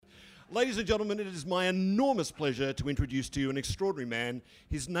Ladies and gentlemen, it is my enormous pleasure to introduce to you an extraordinary man.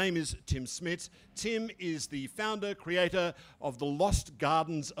 His name is Tim Smits. Tim is the founder, creator of the Lost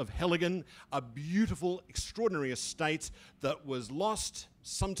Gardens of Helligan, a beautiful, extraordinary estate that was lost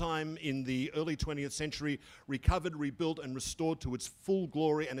sometime in the early 20th century, recovered, rebuilt, and restored to its full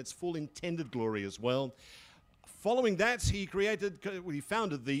glory and its full intended glory as well. Following that, he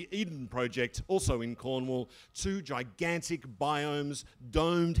founded the Eden Project, also in Cornwall, two gigantic biomes,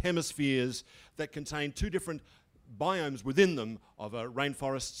 domed hemispheres that contain two different biomes within them of a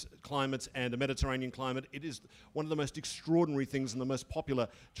rainforest climate and a Mediterranean climate. It is one of the most extraordinary things and the most popular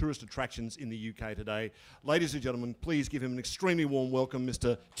tourist attractions in the UK today. Ladies and gentlemen, please give him an extremely warm welcome,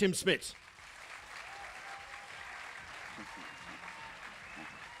 Mr. Tim Smits.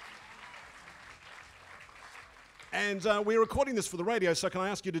 And we're recording this for the radio, so can I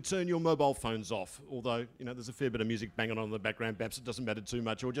ask you to turn your mobile phones off? Although, you know, there's a fair bit of music banging on in the background, perhaps it doesn't matter too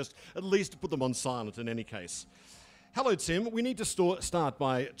much, or just at least put them on silent in any case. Hello, Tim. We need to start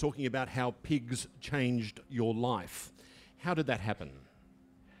by talking about how pigs changed your life. How did that happen?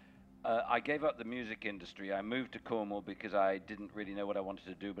 I gave up the music industry. I moved to Cornwall because I didn't really know what I wanted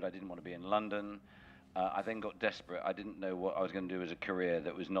to do, but I didn't want to be in London. I then got desperate. I didn't know what I was going to do as a career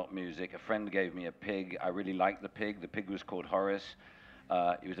that was not music. A friend gave me a pig. I really liked the pig. The pig was called Horace.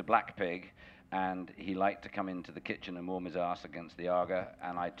 He was a black pig, and he liked to come into the kitchen and warm his ass against the Aga,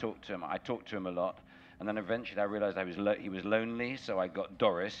 and I talked to him. I talked to him a lot, and then eventually I realized he was lonely, so I got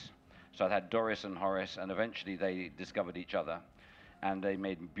Doris. So I had Doris and Horace, and eventually they discovered each other, and they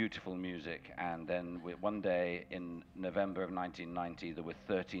made beautiful music. And then one day in November of 1990, there were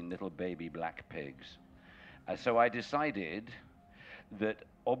 13 little baby black pigs. So I decided that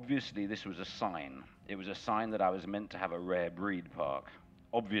obviously this was a sign. It was a sign that I was meant to have a rare breed park,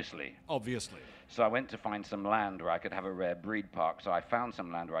 obviously. Obviously. So I went to find some land where I could have a rare breed park. So I found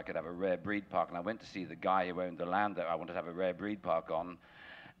some land where I could have a rare breed park, and I went to see the guy who owned the land that I wanted to have a rare breed park on,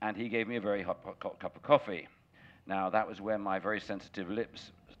 and he gave me a very hot cup of coffee. Now, that was where my very sensitive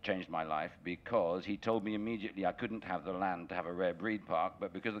lips changed my life, because he told me immediately I couldn't have the land to have a rare breed park,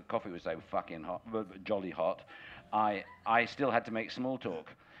 but because the coffee was so fucking hot, jolly hot, I still had to make small talk.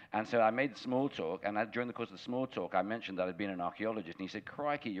 And so I made small talk, and during the course of the small talk, I mentioned that I'd been an archaeologist, and he said,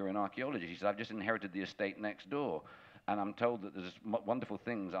 "Crikey, you're an archaeologist." He said, "I've just inherited the estate next door, and I'm told that there's wonderful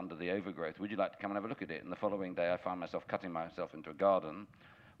things under the overgrowth. Would you like to come and have a look at it?" And the following day, I found myself cutting myself into a garden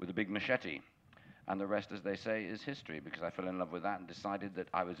with a big machete. And the rest, as they say, is history, because I fell in love with that and decided that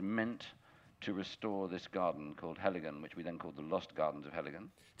I was meant to restore this garden called Helligan, which we then called the Lost Gardens of Helligan.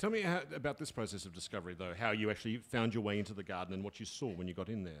 Tell me about this process of discovery, though, how you actually found your way into the garden and what you saw when you got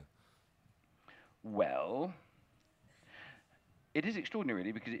in there. Well, it is extraordinary,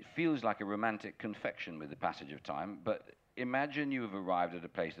 really, because it feels like a romantic confection with the passage of time, but imagine you have arrived at a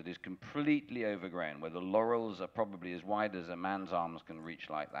place that is completely overgrown, where the laurels are probably as wide as a man's arms can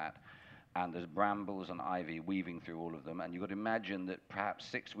reach like that, and there's brambles and ivy weaving through all of them, and you've got to imagine that perhaps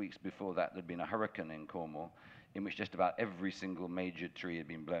 6 weeks before that there'd been a hurricane in Cornwall in which just about every single major tree had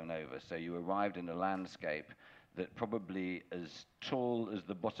been blown over. So you arrived in a landscape that probably as tall as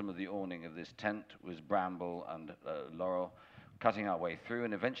the bottom of the awning of this tent was bramble and laurel, cutting our way through,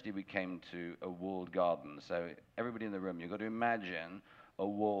 and eventually we came to a walled garden. So everybody in the room, you've got to imagine a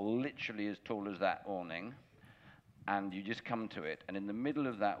wall literally as tall as that awning, and you just come to it, and in the middle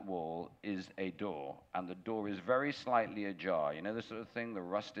of that wall is a door, and the door is very slightly ajar. You know the sort of thing, the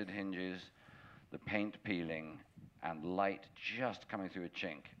rusted hinges, the paint peeling, and light just coming through a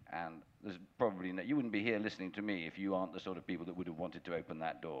chink. And there's probably you wouldn't be here listening to me if you aren't the sort of people that would have wanted to open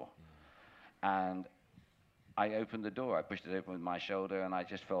that door. And I opened the door, I pushed it open with my shoulder, and I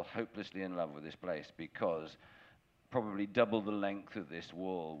just fell hopelessly in love with this place, because probably double the length of this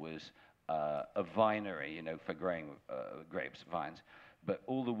wall was a vinery, you know, for growing grapes, vines, but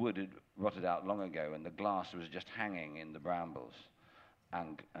all the wood had rotted out long ago, and the glass was just hanging in the brambles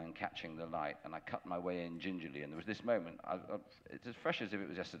and catching the light. And I cut my way in gingerly, and there was this moment, it's as fresh as if it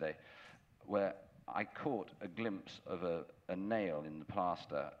was yesterday, where I caught a glimpse of a nail in the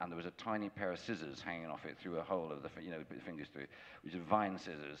plaster, and there was a tiny pair of scissors hanging off it through a hole of the, you know, put your fingers through, which are vine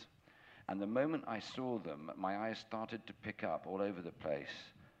scissors. And the moment I saw them, my eyes started to pick up all over the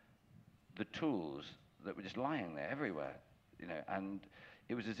place the tools that were just lying there everywhere, you know, and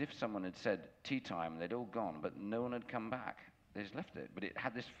it was as if someone had said tea time, they'd all gone, but no one had come back. They just left it. But it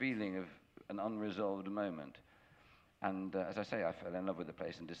had this feeling of an unresolved moment. And as I say, I fell in love with the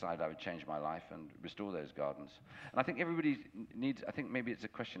place and decided I would change my life and restore those gardens. And I think everybody needs, I think maybe it's a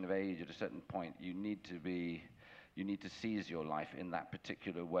question of age at a certain point. You need to seize your life in that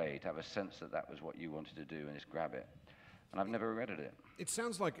particular way, to have a sense that that was what you wanted to do and just grab it. And I've never regretted it. It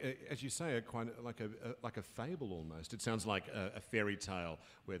sounds like, as you say, like a fable almost. It sounds like a fairy tale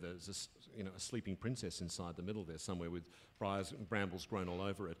where there's a sleeping princess inside the middle there somewhere with briars and brambles grown all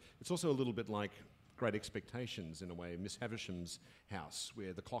over it. It's also a little bit like Great Expectations in a way, Miss Havisham's house,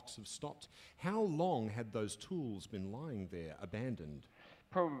 where the clocks have stopped. How long had those tools been lying there, abandoned?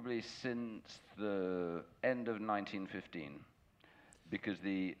 Probably since the end of 1915, because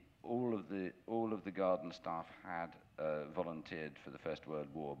all of the garden staff had volunteered for the First World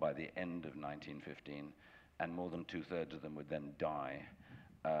War by the end of 1915, and more than 2/3 of them would then die.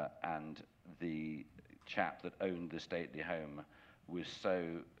 And the chap that owned the stately home was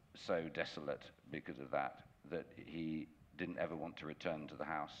so desolate because of that he didn't ever want to return to the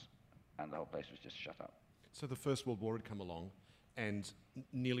house, and the whole place was just shut up. So the First World War had come along, and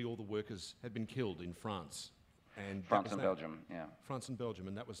nearly all the workers had been killed in France. And France and Belgium, yeah. France and Belgium,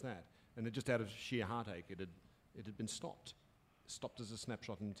 and that was that. And it just out of sheer heartache, it had been stopped as a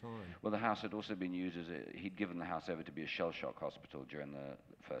snapshot in time. Well, the house had also been used he'd given the house over to be a shell shock hospital during the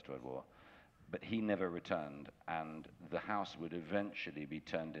First World War, but he never returned, and the house would eventually be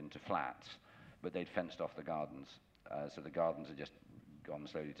turned into flats, but they'd fenced off the gardens, so the gardens had just gone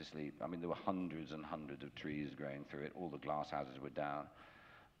slowly to sleep. I mean, there were hundreds and hundreds of trees growing through it. All the glass houses were down.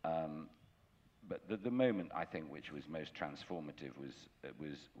 But the moment, I think, which was most transformative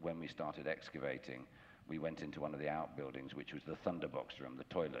was when we started excavating. We went into one of the outbuildings, which was the thunderbox room, the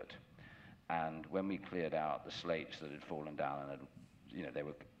toilet. And when we cleared out the slates that had fallen down and they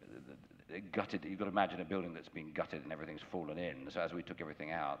were gutted. You've got to imagine a building that's been gutted and everything's fallen in. So as we took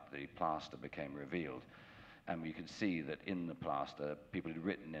everything out, the plaster became revealed. And we could see that in the plaster, people had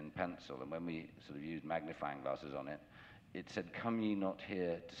written in pencil. And when we sort of used magnifying glasses on it, it said, "Come ye not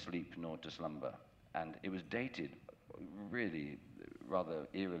here to sleep nor to slumber." And it was dated really rather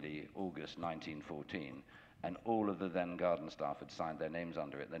eerily August 1914. And all of the then garden staff had signed their names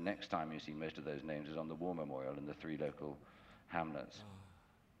under it. The next time you see most of those names is on the War Memorial in the 3 local hamlets.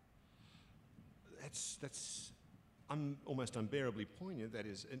 That's almost unbearably poignant. That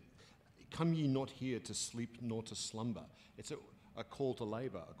is, come ye not here to sleep nor to slumber. It's a call to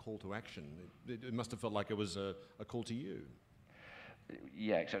labour, a call to action. It must have felt like it was a call to you.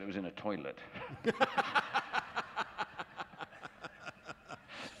 Yeah, except it was in a toilet.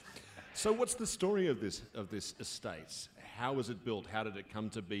 So what's the story of this estate? How was it built? How did it come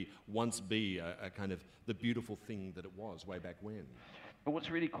to be a kind of the beautiful thing that it was way back when? But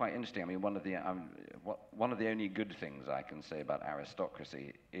what's really quite interesting, I mean, one of the only good things I can say about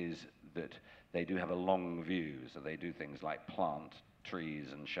aristocracy is that they do have a long view. So they do things like plant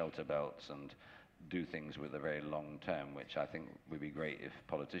trees and shelter belts and do things with a very long term, which I think would be great if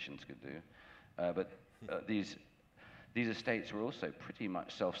politicians could do. But these estates were also pretty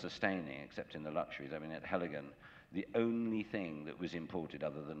much self-sustaining, except in the luxuries. I mean, at Heligan, the only thing that was imported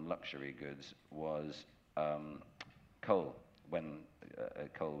other than luxury goods was coal, when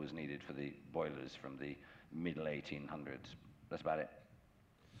coal was needed for the boilers from the middle 1800s. That's about it.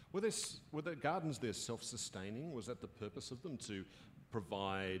 Were the gardens there self-sustaining? Was that the purpose of them, to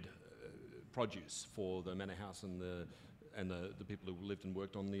provide produce for the manor house and the people who lived and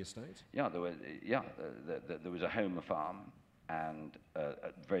worked on the estate? Yeah, there was a home farm and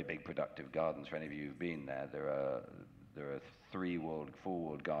very big productive gardens. For any of you who've been there, there are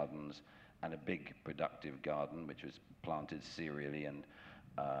 4-walled gardens and a big productive garden which was planted serially and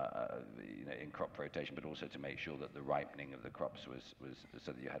in crop rotation, but also to make sure that the ripening of the crops was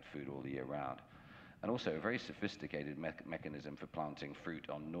so that you had food all the year round. And also a very sophisticated mechanism for planting fruit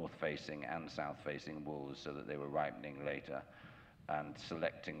on north-facing and south-facing walls so that they were ripening later, and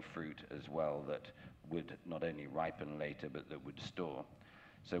selecting fruit as well that would not only ripen later but that would store.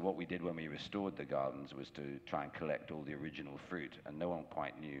 So what we did when we restored the gardens was to try and collect all the original fruit, and no one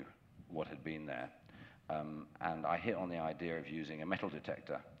quite knew what had been there. And I hit on the idea of using a metal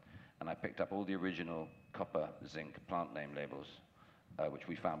detector, and I picked up all the original copper, zinc plant name labels, which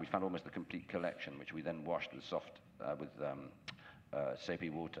we found. We found almost the complete collection, which we then washed with soapy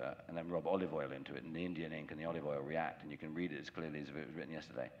water, and then rub olive oil into it, and the Indian ink and the olive oil react, and you can read it as clearly as if it was written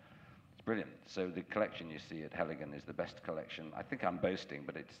yesterday. It's brilliant. So the collection you see at Heligan is the best collection. I think I'm boasting,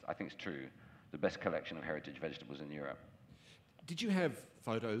 but I think it's true. The best collection of heritage vegetables in Europe. Did you have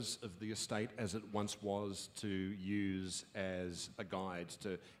photos of the estate as it once was to use as a guide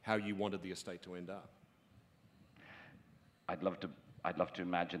to how you wanted the estate to end up? I'd love to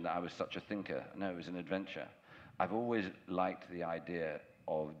imagine that I was such a thinker. No, it was an adventure. I've always liked the idea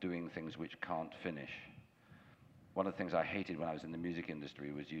of doing things which can't finish. One of the things I hated when I was in the music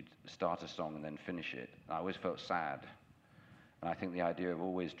industry was you'd start a song and then finish it. And I always felt sad. And I think the idea of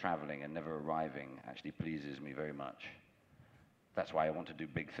always traveling and never arriving actually pleases me very much. That's why I want to do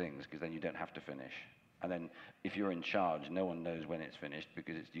big things, because then you don't have to finish. And then if you're in charge, no one knows when it's finished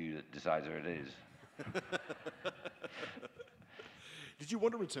because it's you that decides where it is. Did you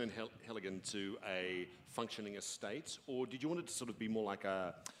want to return Heligan to a functioning estate, or did you want it to sort of be more like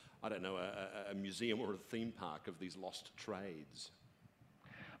a, I don't know, a museum or a theme park of these lost trades?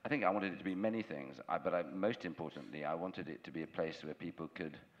 I think I wanted it to be many things, but most importantly, I wanted it to be a place where people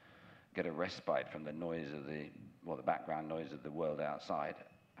could get a respite from the noise of the background noise of the world outside,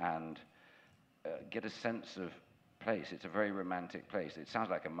 and get a sense of place. It's a very romantic place. It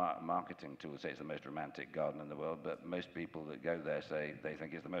sounds like a marketing tool, say it's the most romantic garden in the world, but most people that go there say they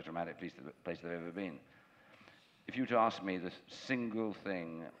think it's the most romantic place they've ever been. If you were to ask me the single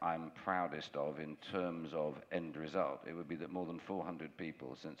thing I'm proudest of in terms of end result, it would be that more than 400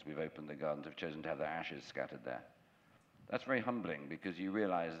 people since we've opened the gardens have chosen to have their ashes scattered there. That's very humbling, because you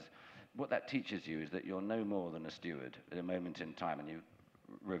realize what that teaches you is that you're no more than a steward at a moment in time, and you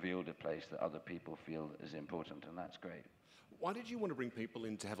revealed a place that other people feel is important, and that's great. Why did you want to bring people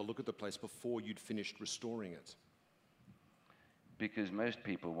in to have a look at the place before you'd finished restoring it? Because most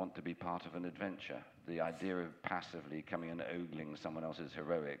people want to be part of an adventure. The idea of passively coming and ogling someone else's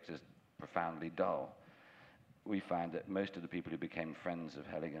heroics is profoundly dull. We find that most of the people who became friends of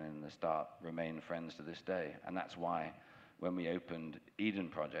Heligan in the start remain friends to this day, and that's why when we opened Eden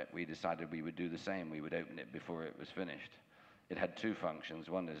Project, we decided we would do the same. We would open it before it was finished. It had two functions.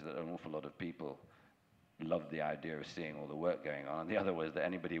 One is that an awful lot of people loved the idea of seeing all the work going on, and the other was that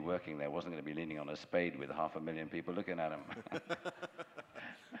anybody working there wasn't going to be leaning on a spade with 500,000 people looking at them.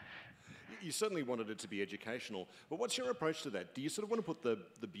 You certainly wanted it to be educational, but what's your approach to that? Do you sort of want to put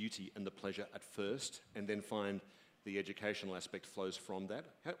the beauty and the pleasure at first, and then find the educational aspect flows from that?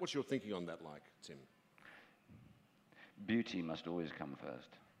 What's your thinking on that like, Tim? Beauty must always come first.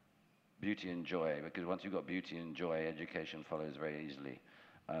 Beauty and joy, because once you've got beauty and joy, education follows very easily.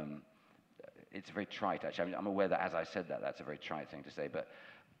 It's very trite, actually. I mean, I'm aware that as I said that, that's a very trite thing to say, but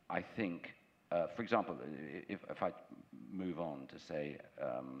I think, for example, if I move on to say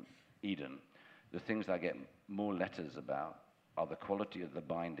Eden, the things I get more letters about are the quality of the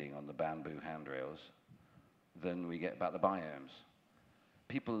binding on the bamboo handrails than we get about the biomes.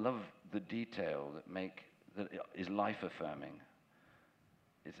 People love the detail that is life-affirming.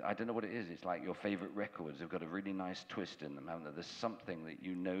 I don't know what it is. It's like your favorite records have got a really nice twist in them, haven't they? There's something that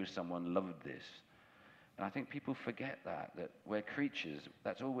you know someone loved this. And I think people forget that we're creatures.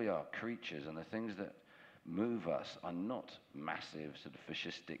 That's all we are, creatures. And the things that move us are not massive, sort of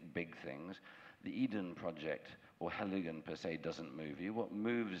fascistic big things. The Eden Project, or Heligan per se, doesn't move you. What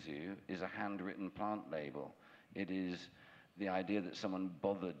moves you is a handwritten plant label. It is the idea that someone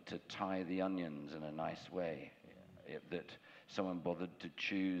bothered to tie the onions in a nice way, that someone bothered to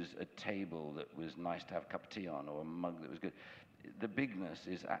choose a table that was nice to have a cup of tea on, or a mug that was good. The bigness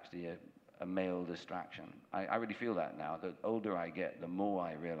is actually a male distraction. I really feel that now. The older I get, the more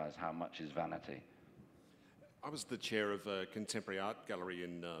I realize how much is vanity. I was the chair of a contemporary art gallery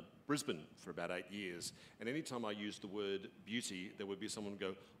in Brisbane for about 8 years, and any time I used the word beauty, there would be someone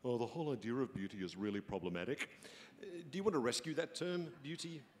go, "Oh, the whole idea of beauty is really problematic." Do you want to rescue that term,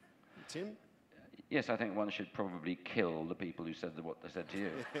 beauty, Tim? Yes, I think one should probably kill the people who said what they said to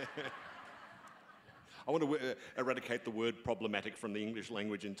you. I want to eradicate the word problematic from the English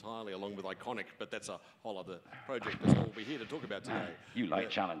language entirely, along with iconic, but that's a whole other project. That's what we're here to talk about today. You like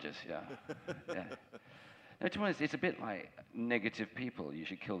challenges, yeah. Yeah. No, to be honest, it's a bit like negative people. You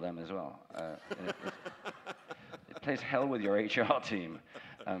should kill them as well. It plays hell with your HR team.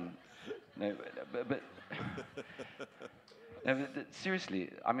 No, but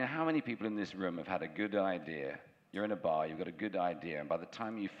seriously, I mean, how many people in this room have had a good idea? You're in a bar, you've got a good idea, and by the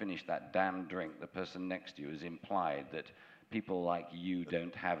time you finish that damn drink, the person next to you has implied that people like you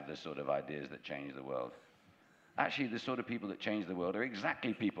don't have the sort of ideas that change the world. Actually, the sort of people that change the world are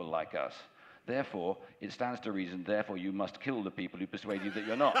exactly people like us. Therefore, it stands to reason, therefore you must kill the people who persuade you that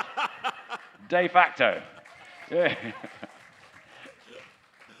you're not. De facto. Yeah.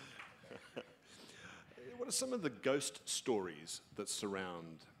 What are some of the ghost stories that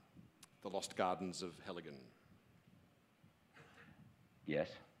surround the lost gardens of Heligan? Yes.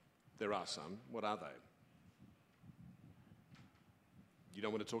 There are some. What are they? You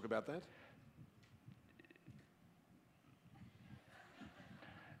don't want to talk about that?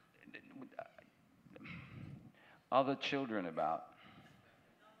 Are there children about?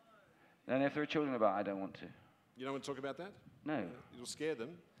 And if there are children about, I don't want to. You don't want to talk about that? No. It'll scare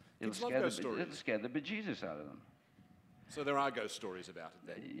them. It'll scare the bejesus out of them. So there are ghost stories about it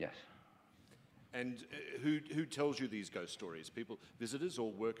then? Yes. And who tells you these ghost stories? People, visitors or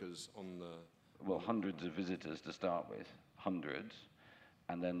workers on the... Well, hundreds of visitors to start with. hundreds,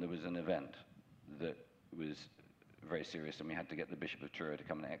 and then there was an event that was very serious, and we had to get the Bishop of Truro to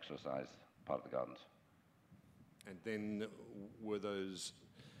come and exorcise part of the gardens. And then were those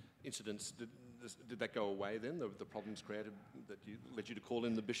incidents, did that go away then, the problems created that led you to call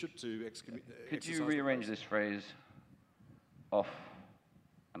in the bishop to Could you rearrange this phrase? Off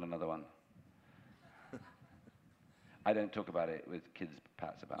and another one. I don't talk about it with kids'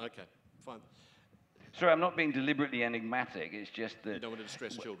 pats about. Okay, fine. Sorry, I'm not being deliberately enigmatic. It's just that... You don't want to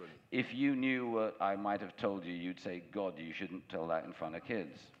distress children. If you knew what I might have told you, you'd say, God, you shouldn't tell that in front of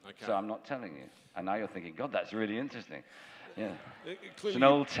kids. Okay. So I'm not telling you. And now you're thinking, God, that's really interesting. Yeah. It's an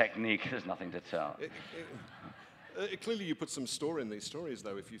old technique. There's nothing to tell. Clearly you put some store in these stories,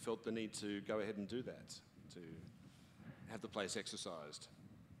 though, if you felt the need to go ahead and do that, to have the place exercised.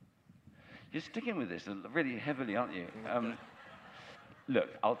 You're sticking with this really heavily, aren't you? Look,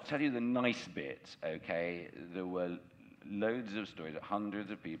 I'll tell you the nice bits, okay? There were loads of stories.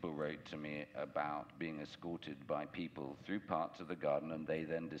 Hundreds of people wrote to me about being escorted by people through parts of the garden, and they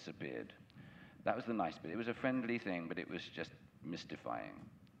then disappeared. That was the nice bit. It was a friendly thing, but it was just mystifying,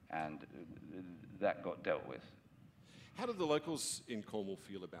 and that got dealt with. How did the locals in Cornwall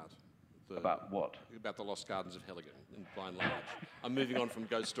feel about About what? About the Lost Gardens of Helligan, by and large. I'm moving on from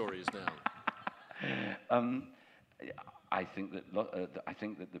ghost stories now. I think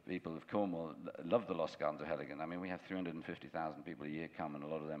that the people of Cornwall love the Lost Gardens of Helligan. I mean, we have 350,000 people a year come, and a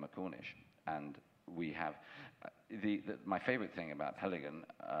lot of them are Cornish. And we have my favourite thing about Helligan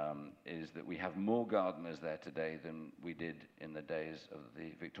is that we have more gardeners there today than we did in the days of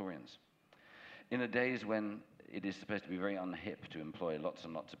the Victorians. In the days when it is supposed to be very unhip to employ lots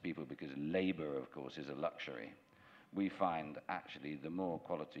and lots of people because labour, of course, is a luxury. We find actually the more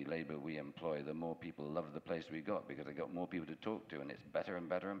quality labour we employ, the more people love the place we got because they got more people to talk to, and it's better and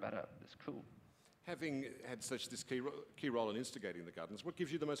better and better. It's cool. Having had such this key role in instigating the gardens, what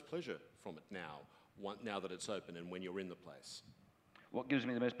gives you the most pleasure from it now that it's open and when you're in the place? What gives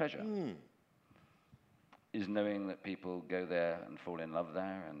me the most pleasure is knowing that people go there and fall in love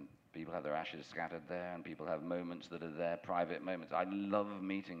there, and people have their ashes scattered there, and people have moments that are their private moments. I love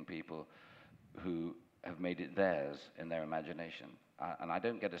meeting people who have made it theirs in their imagination. And I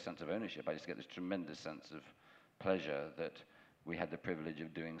don't get a sense of ownership. I just get this tremendous sense of pleasure that we had the privilege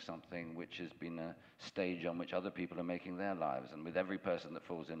of doing something which has been a stage on which other people are making their lives. And with every person that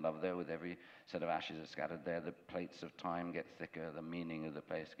falls in love there, with every set of ashes that's scattered there, the plates of time get thicker, the meaning of the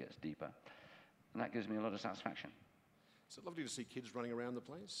place gets deeper. And that gives me a lot of satisfaction. Is it lovely to see kids running around the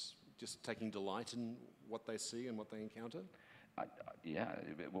place, just taking delight in what they see and what they encounter? Yeah,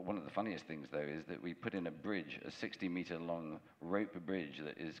 one of the funniest things, though, is that we put in a bridge, a 60-meter-long rope bridge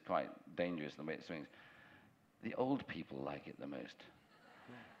that is quite dangerous the way it swings. The old people like it the most.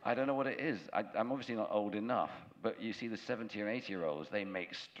 I don't know what it is. I'm obviously not old enough, but you see the 70 or 80-year-olds, they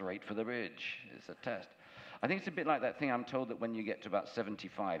make straight for the bridge. It's a test. I think it's a bit like that thing I'm told that when you get to about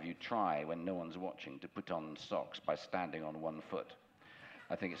 75, you try, when no one's watching, to put on socks by standing on one foot.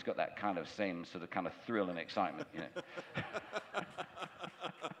 I think it's got that kind of same sort of kind of thrill and excitement, you know.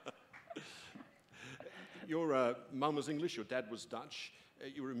 Your mum was English, your dad was Dutch.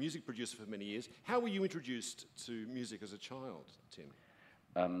 You were a music producer for many years. How were you introduced to music as a child,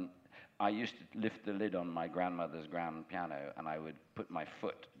 Tim? I used to lift the lid on my grandmother's grand piano, and I would put my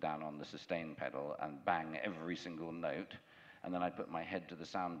foot down on the sustain pedal and bang every single note. And then I'd put my head to the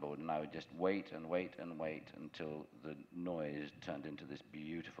soundboard, and I would just wait and wait and wait until the noise turned into this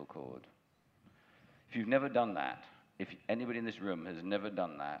beautiful chord. If you've never done that, if anybody in this room has never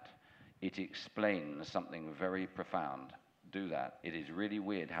done that, it explains something very profound. Do that. It is really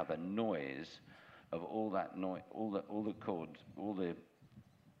weird how the noise of all that noise, all the chords, all the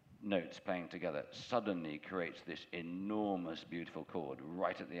notes playing together suddenly creates this enormous, beautiful chord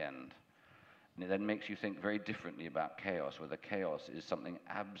right at the end. And it then makes you think very differently about chaos, where the chaos is something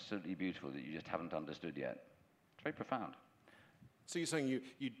absolutely beautiful that you just haven't understood yet. It's very profound. So you're saying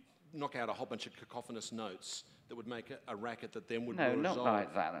you'd knock out a whole bunch of cacophonous notes that would make a racket that then would resolve? No, not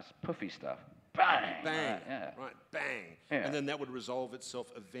like that. That's puffy stuff. Bang! Bang! Right, yeah. Right, bang! Yeah. And then that would resolve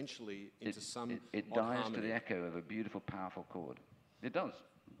itself eventually into some It odd dies harmony. to the echo of a beautiful, powerful chord. It does.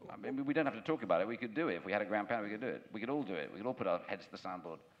 I mean, we don't have to talk about it. We could do it. If we had a grand piano, we could do it. We could all do it. We could all put our heads to the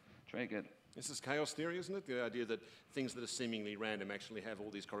soundboard. It's very good. This is chaos theory, isn't it? The idea that things that are seemingly random actually have all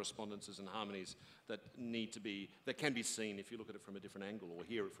these correspondences and harmonies that that can be seen if you look at it from a different angle or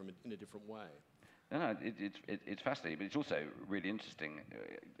hear it in a different way. No, it's fascinating, but it's also really interesting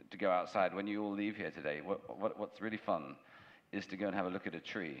to go outside. When you all leave here today, what's really fun is to go and have a look at a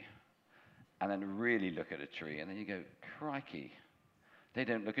tree, and then really look at a tree, and then you go, crikey, they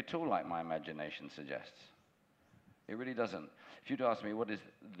don't look at all like my imagination suggests. It really doesn't. If you'd asked me what is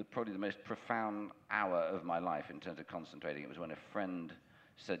probably the most profound hour of my life in terms of concentrating, it was when a friend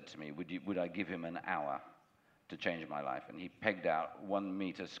said to me, would I give him an hour to change my life? And he pegged out 1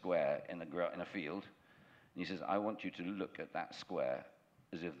 meter square in a field. And he says, I want you to look at that square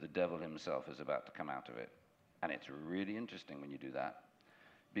as if the devil himself is about to come out of it. And it's really interesting when you do that,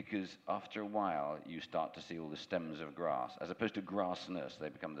 because after a while, you start to see all the stems of grass. As opposed to grassness, they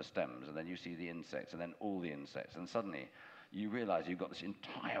become the stems, and then you see the insects, and then all the insects. And suddenly, you realize you've got this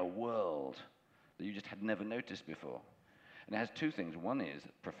entire world that you just had never noticed before. And it has two things. One is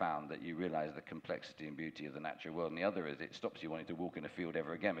profound, that you realize the complexity and beauty of the natural world, and the other is it stops you wanting to walk in a field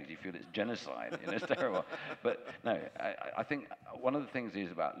ever again because you feel it's genocide. It's terrible. But no, I think one of the things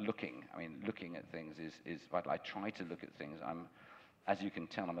is about looking. I mean, looking at things is vital. I try to look at things. As you can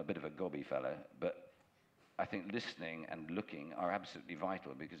tell, I'm a bit of a gobby fellow, but I think listening and looking are absolutely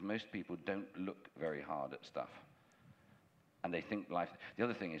vital, because most people don't look very hard at stuff. And they think life... The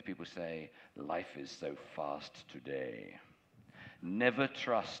other thing is people say, life is so fast today. Never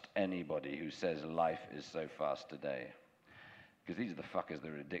trust anybody who says life is so fast today. Because these are the fuckers that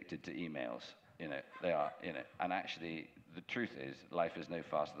are addicted to emails. They are, And actually, the truth is, life is no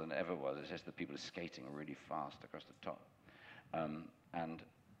faster than it ever was. It's just that people are skating really fast across the top. And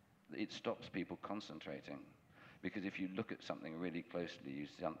it stops people concentrating. Because if you look at something really closely,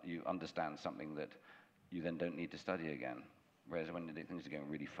 you understand something that you then don't need to study again. Whereas when things are going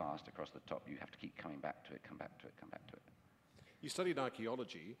really fast across the top, you have to keep coming back to it, come back to it, come back to it. You studied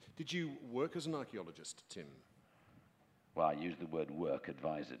archaeology. Did you work as an archaeologist, Tim? Well, I use the word work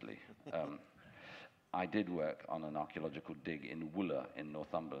advisedly. I did work on an archaeological dig in Wooler in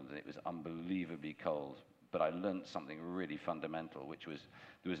Northumberland, and it was unbelievably cold. But I learned something really fundamental, which was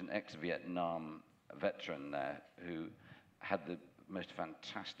there was an ex-Vietnam veteran there who had the most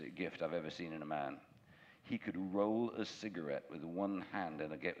fantastic gift I've ever seen in a man. He could roll a cigarette with one hand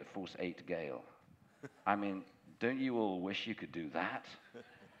in a force 8 gale. I mean, don't you all wish you could do that?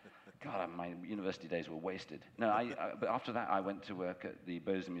 God, my university days were wasted. No, but after that, I went to work at the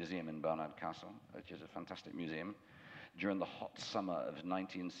Bose Museum in Barnard Castle, which is a fantastic museum, during the hot summer of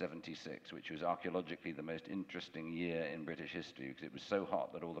 1976, which was archaeologically the most interesting year in British history, because it was so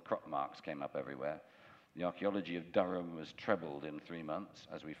hot that all the crop marks came up everywhere. The archaeology of Durham was trebled in 3 months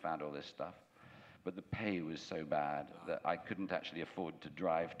as we found all this stuff. But the pay was so bad that I couldn't actually afford to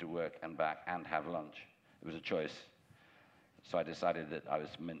drive to work and back and have lunch. It was a choice. So I decided that I was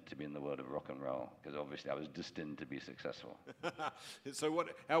meant to be in the world of rock and roll, because obviously I was destined to be successful. So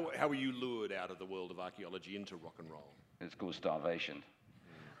how were you lured out of the world of archaeology into rock and roll? It's called starvation.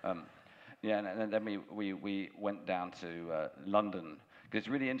 Yeah, and then we went down to London, because it's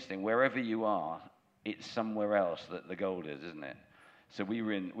really interesting. Wherever you are, it's somewhere else that the gold is, isn't it? So we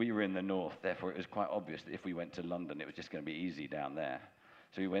were in the north, therefore it was quite obvious that if we went to London, it was just going to be easy down there.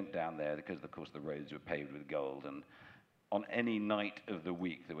 So we went down there because, of course, the roads were paved with gold, and on any night of the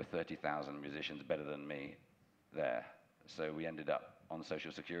week, there were 30,000 musicians better than me there. So we ended up on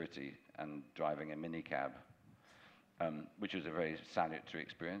Social Security and driving a minicab, which was a very salutary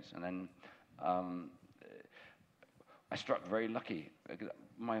experience. And then I struck very lucky.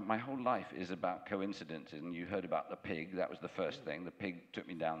 My whole life is about coincidences, and you heard about the pig. That was the first thing. The pig took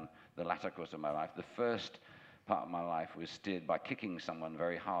me down the latter course of my life. The first part of my life was steered by kicking someone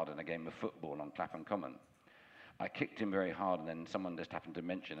very hard in a game of football on Clapham Common. I kicked him very hard, and then someone just happened to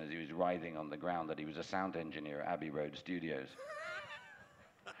mention as he was writhing on the ground that he was a sound engineer at Abbey Road Studios.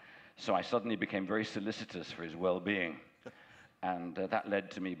 So I suddenly became very solicitous for his well-being. And that led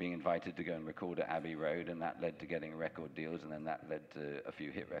to me being invited to go and record at Abbey Road, and that led to getting record deals, and then that led to a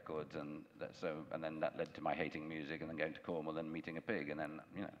few hit records, and then that led to my hating music, and then going to Cornwall and meeting a pig, and then,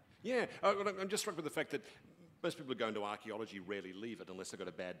 Yeah, I'm just struck with the fact that most people who go into archaeology rarely leave it unless they've got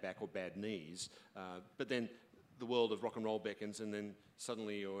a bad back or bad knees. But then the world of rock and roll beckons, and then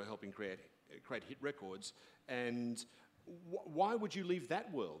suddenly you're helping create hit records. And why would you leave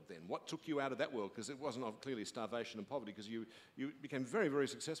that world then? What took you out of that world? Because it wasn't clearly starvation and poverty, because you became very, very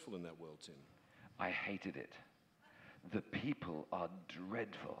successful in that world, Tim. I hated it. The people are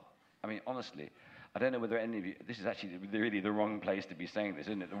dreadful. I mean, honestly, I don't know whether any of you, this is actually really the wrong place to be saying this,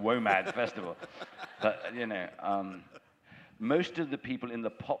 isn't it? The WOMAD Festival. But, most of the people in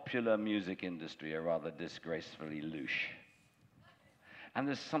the popular music industry are rather disgracefully louche. And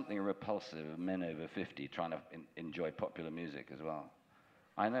there's something repulsive of men over 50 trying to enjoy popular music as well.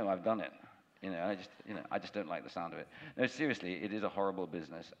 I know, I've done it. I just don't like the sound of it. No, seriously, it is a horrible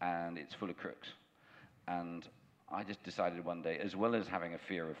business, and it's full of crooks. And I just decided one day, as well as having a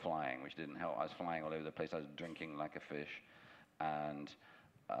fear of flying, which didn't help, I was flying all over the place, I was drinking like a fish, and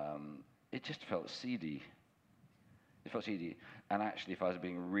it just felt seedy. It felt seedy. And actually, if I was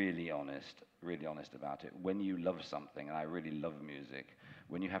being really honest about it, when you love something, and I really love music,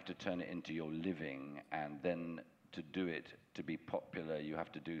 when you have to turn it into your living, and then to do it to be popular, you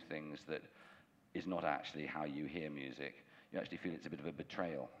have to do things that is not actually how you hear music. You actually feel it's a bit of a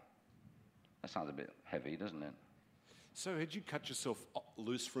betrayal. That sounds a bit heavy, doesn't it? So had you cut yourself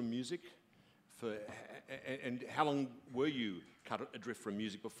loose from music? And how long were you cut adrift from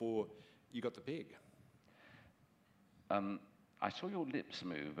music before you got the pig? I saw your lips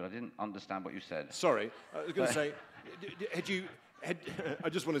move, but I didn't understand what you said. Sorry, I was going to say, I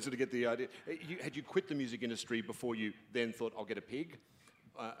just wanted to get the idea. Had you quit the music industry before you then thought, I'll get a pig?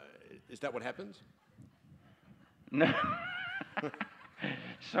 Is that what happened? No.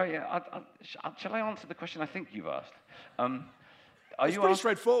 Sorry, shall I answer the question I think you've asked? It's pretty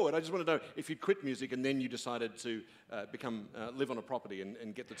straightforward. I just want to know if you quit music and then you decided to live on a property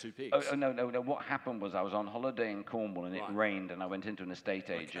and get the two pigs. Oh, no. What happened was I was on holiday in Cornwall and it rained, and I went into an estate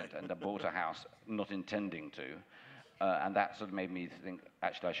agent and I bought a house not intending to. And that sort of made me think,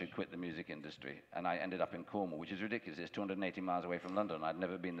 actually, I should quit the music industry. And I ended up in Cornwall, which is ridiculous. It's 280 miles away from London. I'd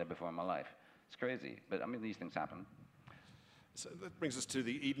never been there before in my life. It's crazy. But, I mean, these things happen. So that brings us to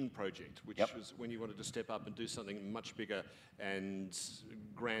the Eden Project, which was when you wanted to step up and do something much bigger and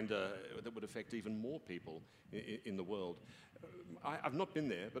grander that would affect even more people in the world. I've not been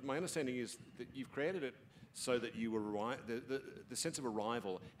there, but my understanding is that you've created it so that you the sense of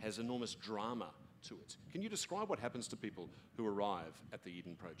arrival has enormous drama to it. Can you describe what happens to people who arrive at the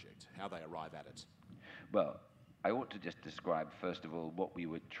Eden Project, how they arrive at it? Well, I ought to just describe, first of all, what we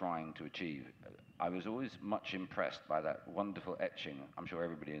were trying to achieve. I was always much impressed by that wonderful etching, I'm sure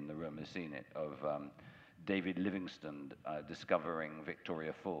everybody in the room has seen it, of David Livingstone discovering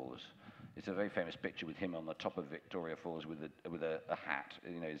Victoria Falls. It's a very famous picture with him on the top of Victoria Falls with a hat,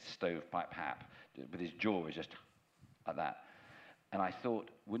 his stovepipe hat, but his jaw is just like that. And I thought,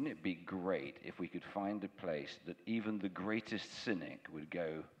 wouldn't it be great if we could find a place that even the greatest cynic would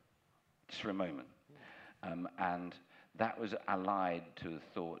go just for a moment? And that was allied to the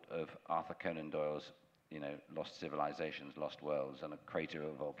thought of Arthur Conan Doyle's, Lost Civilizations, Lost Worlds, and a crater of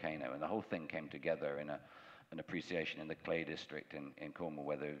a volcano. And the whole thing came together in an appreciation in the clay district in Cornwall,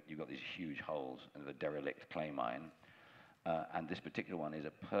 where you've got these huge holes in the derelict clay mine. And this particular one is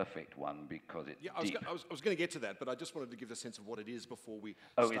a perfect one because it's deep. I was going to get to that, but I just wanted to give a sense of what it is before we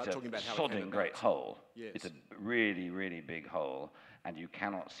start talking about how it came about. It's a sodding great hole. Yes. It's a really, really big hole, and you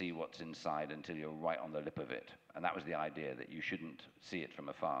cannot see what's inside until you're right on the lip of it. And that was the idea, that you shouldn't see it from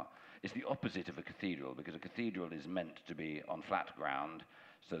afar. It's the opposite of a cathedral, because a cathedral is meant to be on flat ground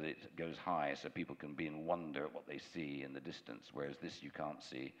so that it goes high so people can be in wonder at what they see in the distance, whereas this you can't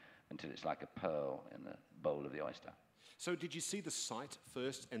see until it's like a pearl in the bowl of the oyster. So did you see the site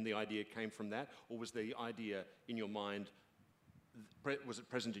first and the idea came from that? Or was the idea in your mind, was it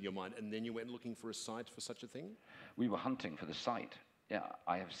present in your mind, and then you went looking for a site for such a thing? We were hunting for the site. Yeah,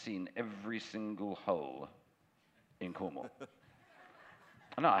 I have seen every single hole in Cornwall.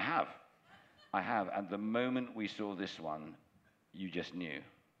 No, I have. And the moment we saw this one, you just knew.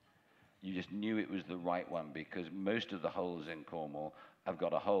 You just knew it was the right one, because most of the holes in Cornwall have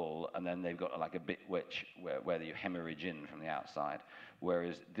got a hole, and then they've got like a bit where you hemorrhage in from the outside,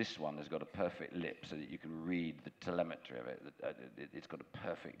 whereas this one has got a perfect lip so that you can read the telemetry of it. It's got a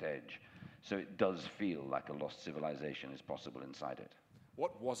perfect edge. So it does feel like a lost civilization is possible inside it.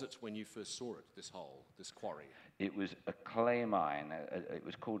 What was it when you first saw it, this hole, this quarry? It was a clay mine. It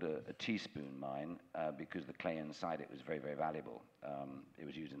was called a teaspoon mine because the clay inside it was very, very valuable. It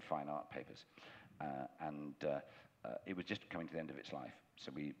was used in fine art papers. It was just coming to the end of its life,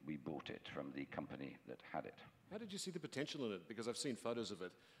 so we bought it from the company that had it. How did you see the potential in it? Because I've seen photos of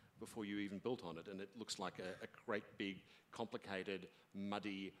it before you even built on it, and it looks like a great big, complicated,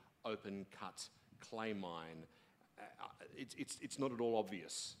 muddy, open-cut clay mine. It's not at all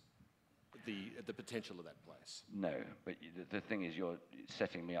obvious, the potential of that place. No, but the thing is, you're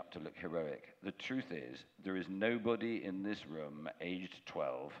setting me up to look heroic. The truth is, there is nobody in this room aged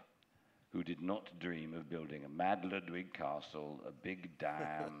 12 who did not dream of building a Mad Ludwig castle, a big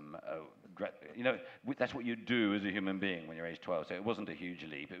dam. That's what you do as a human being when you're age 12. So it wasn't a huge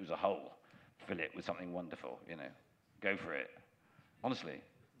leap, it was a hole. Fill it with something wonderful, Go for it. Honestly.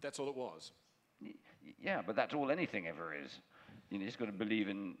 That's all it was? Yeah, but that's all anything ever is. You just got to believe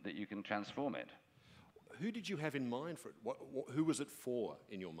in that you can transform it. Who did you have in mind for it? Who was it for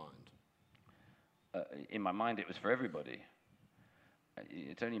in your mind? In my mind, it was for everybody.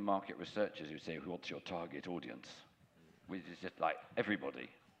 It's only market researchers who say, what's your target audience? Which is just like everybody.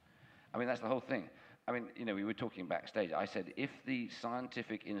 I mean, that's the whole thing. I mean, we were talking backstage. I said, if the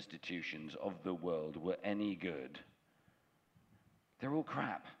scientific institutions of the world were any good, They're all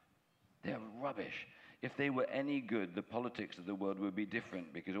crap. They're rubbish. If they were any good, the politics of the world would be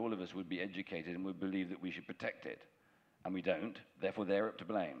different because all of us would be educated and would believe that we should protect it. And we don't. Therefore, they're up to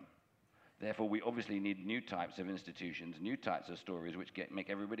blame. Therefore, we obviously need new types of institutions, new types of stories which make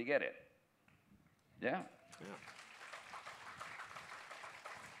everybody get it. Yeah? Yeah.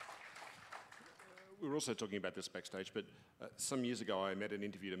 We were also talking about this backstage, but some years ago I met and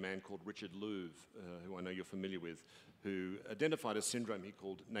interviewed a man called Richard Louv, who I know you're familiar with, who identified a syndrome he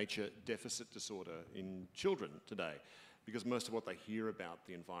called nature deficit disorder in children today, because most of what they hear about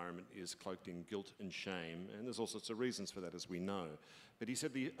the environment is cloaked in guilt and shame, and there's all sorts of reasons for that, as we know. But he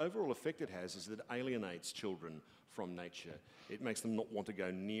said the overall effect it has is that it alienates children from nature. It makes them not want to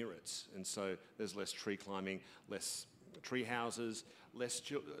go near it, and so there's less tree climbing, less tree houses, less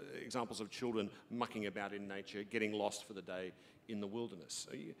examples of children mucking about in nature, getting lost for the day in the wilderness.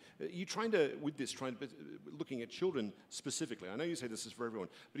 Are you trying to, with this, looking at children specifically, I know you say this is for everyone,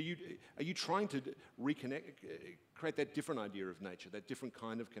 but are you trying to reconnect, create that different idea of nature, that different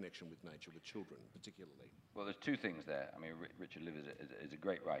kind of connection with nature, with children particularly? Well, there's two things there. I mean, Richard Louv is a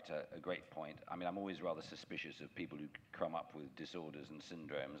great writer, a great point. I mean, I'm always rather suspicious of people who come up with disorders and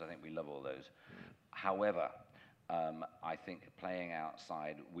syndromes. I think we love all those. However, I think playing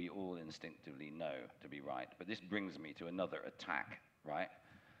outside, we all instinctively know to be right. But this brings me to another attack, right?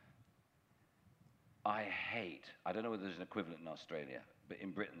 I don't know whether there's an equivalent in Australia, but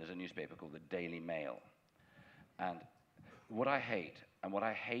in Britain there's a newspaper called the Daily Mail. And what I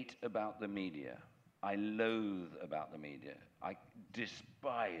hate about the media, I loathe about the media, I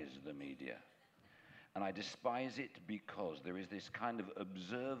despise the media. And I despise it because there is this kind of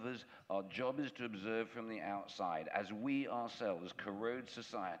observers. Our job is to observe from the outside as we ourselves corrode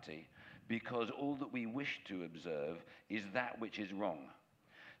society because all that we wish to observe is that which is wrong.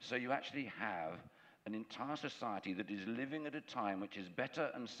 So you actually have an entire society that is living at a time which is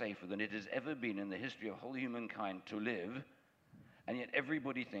better and safer than it has ever been in the history of whole humankind to live. And yet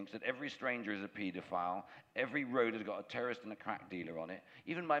everybody thinks that every stranger is a paedophile, every road has got a terrorist and a crack dealer on it.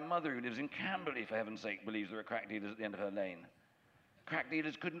 Even my mother, who lives in Camberley, for heaven's sake, believes there are crack dealers at the end of her lane. Crack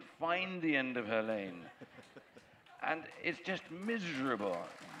dealers couldn't find the end of her lane. And it's just miserable.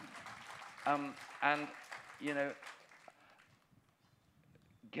 And, you know,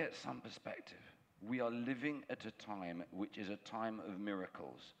 get some perspective. We are living at a time which is a time of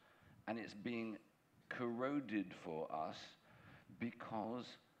miracles. And it's being corroded for us because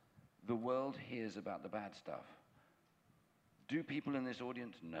the world hears about the bad stuff. Do people in this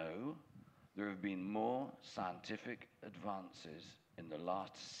audience know there have been more scientific advances in the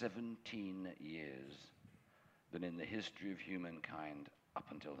last 17 years than in the history of humankind up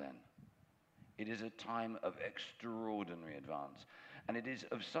until then? It is a time of extraordinary advance. And it is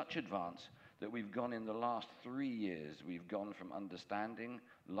of such advance that we've gone in the last 3 years, we've gone from understanding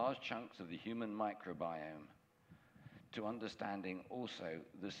large chunks of the human microbiome to understanding also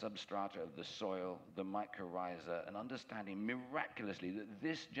the substrata of the soil, the mycorrhiza, and understanding miraculously that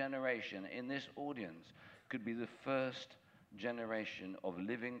this generation in this audience could be the first generation of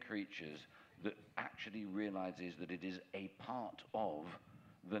living creatures that actually realizes that it is a part of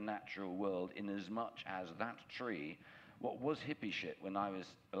the natural world, in as much as that tree, what was hippie shit when I was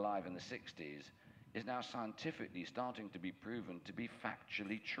alive in the 60s, is now scientifically starting to be proven to be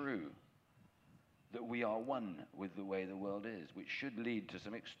factually true. That we are one with the way the world is, which should lead to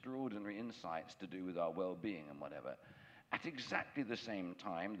some extraordinary insights to do with our well-being and whatever. At exactly the same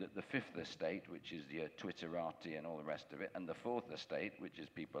time that the fifth estate, which is the Twitterati and all the rest of it, and the fourth estate, which is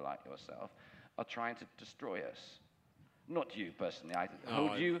people like yourself, are trying to destroy us. Not you personally, I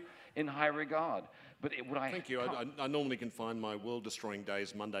hold you in high regard. But thank you. I normally can find my world-destroying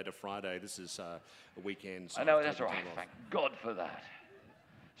days Monday to Friday. This is a weekend. So I know, that's all right. Thank God for that.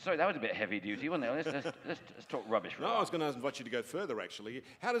 Sorry, that was a bit heavy duty, wasn't it? Let's talk rubbish for a while. No, I was going to invite you to go further, actually.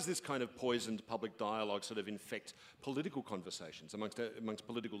 How does this kind of poisoned public dialogue sort of infect political conversations amongst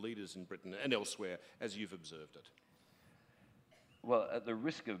political leaders in Britain and elsewhere, as you've observed it? Well, at the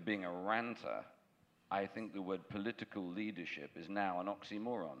risk of being a ranter, I think the word political leadership is now an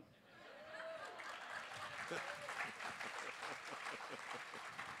oxymoron.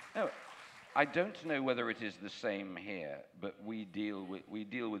 No, I don't know whether it is the same here, but we deal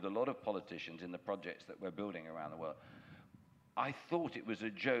with a lot of politicians in the projects that we're building around the world. I thought it was a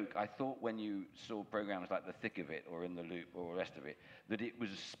joke. I thought when you saw programs like The Thick of It or In the Loop or the rest of it, that it was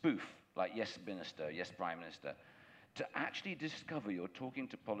a spoof, like Yes Minister, Yes Prime Minister. To actually discover you're talking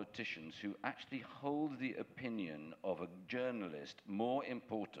to politicians who actually hold the opinion of a journalist more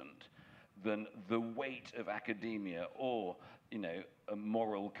important than the weight of academia or, you know, a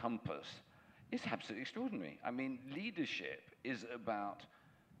moral compass. It's absolutely extraordinary. I mean, leadership is about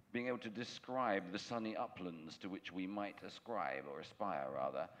being able to describe the sunny uplands to which we might ascribe, or aspire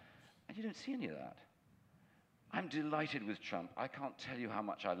rather, and you don't see any of that. I'm delighted with Trump. I can't tell you how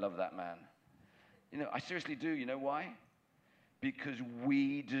much I love that man. You know, I seriously do. You know why? Because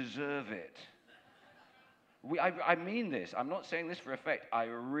we deserve it. I mean this. I'm not saying this for effect. I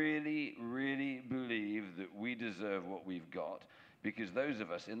really, really believe that we deserve what we've got, because those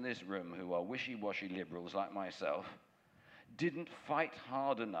of us in this room who are wishy-washy liberals like myself didn't fight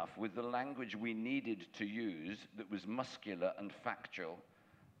hard enough with the language we needed to use that was muscular and factual.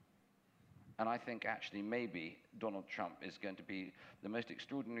 And I think actually maybe Donald Trump is going to be the most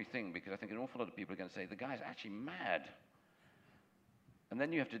extraordinary thing, because I think an awful lot of people are going to say, the guy's actually mad. And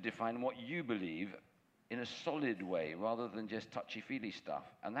then you have to define what you believe in a solid way, rather than just touchy-feely stuff.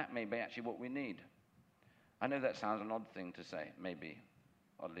 And that may be actually what we need. I know that sounds an odd thing to say, maybe,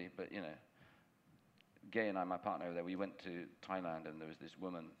 oddly, but you know, Gay and I, my partner over there, we went to Thailand, and there was this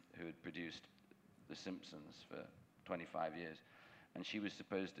woman who had produced The Simpsons for 25 years. And she was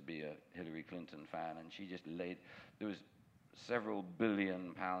supposed to be a Hillary Clinton fan, and she just there was several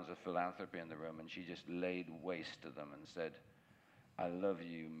billion pounds of philanthropy in the room, and she just laid waste to them and said, I love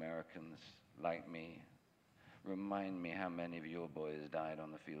you, Americans, like me. Remind me how many of your boys died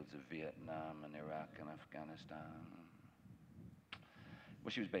on the fields of Vietnam and Iraq and Afghanistan.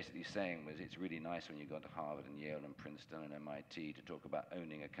 What she was basically saying was, it's really nice when you go to Harvard and Yale and Princeton and MIT to talk about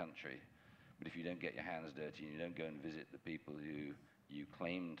owning a country, but if you don't get your hands dirty and you don't go and visit the people who you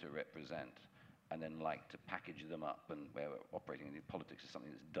claim to represent, and then like to package them up, and where operating in politics is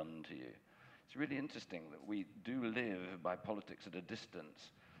something that's done to you. It's really interesting that we do live by politics at a distance,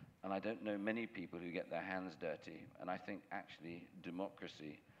 and I don't know many people who get their hands dirty. And I think actually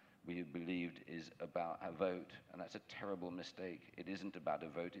democracy, we have believed, is about a vote, and that's a terrible mistake. It isn't about a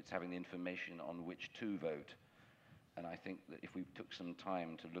vote, it's having the information on which to vote. And I think that if we took some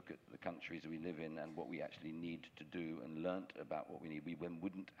time to look at the countries we live in and what we actually need to do, and learnt about what we need, we then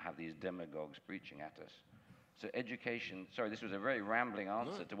wouldn't have these demagogues preaching at us. So education, sorry, this was a very rambling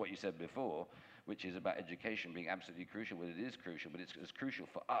answer to what you said before, which is about education being absolutely crucial. Well, it is crucial, but it's as crucial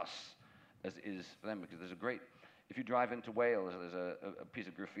for us as it is for them, because there's a great, if you drive into Wales, there's a piece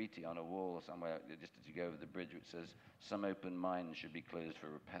of graffiti on a wall somewhere, just as you go over the bridge, which says, some open mines should be closed for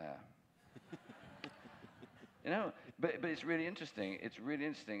repair. You know, but it's really interesting. It's really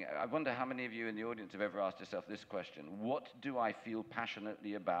interesting. I wonder how many of you in the audience have ever asked yourself this question. What do I feel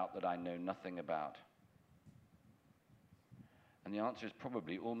passionately about that I know nothing about? And the answer is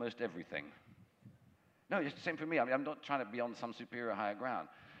probably almost everything. No, it's the same for me. I mean, I'm not trying to be on some superior higher ground.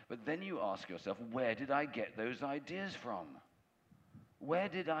 But then you ask yourself, where did I get those ideas from? Why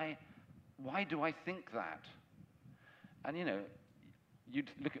do I think that? And you know, you'd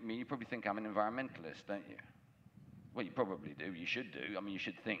look at me, you probably think I'm an environmentalist, don't you? Well, you probably do. You should do. I mean, you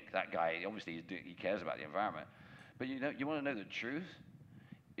should think that guy, obviously, he cares about the environment. But you know, you want to know the truth?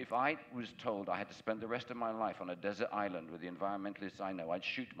 If I was told I had to spend the rest of my life on a desert island with the environmentalists I know, I'd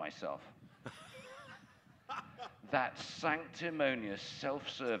shoot myself. That sanctimonious,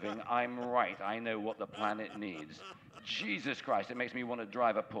 self-serving, I'm right, I know what the planet needs. Jesus Christ, it makes me want to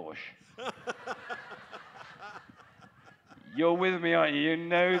drive a Porsche. You're with me, aren't you? You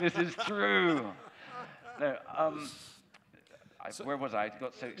know this is true. No, where was I? I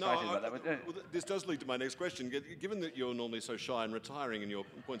got so excited about that. Well, this does lead to my next question. Given that you're normally so shy and retiring in your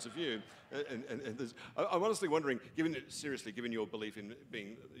points of view, I'm honestly wondering, given your belief in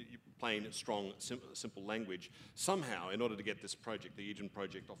being plain, strong, simple language, somehow, in order to get this project, the Eden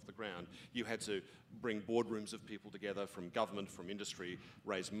project, off the ground, you had to bring boardrooms of people together from government, from industry,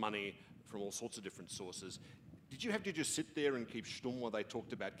 raise money from all sorts of different sources. Did you have to just sit there and keep stum while they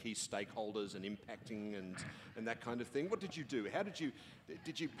talked about key stakeholders and impacting and that kind of thing? What did you do? How did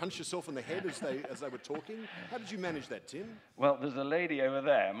you punch yourself in the head as they were talking? How did you manage that, Tim? Well, there's a lady over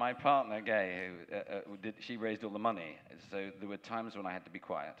there, my partner, Gay, who she raised all the money. So there were times when I had to be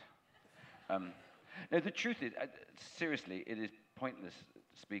quiet. No, the truth is, seriously, it is pointless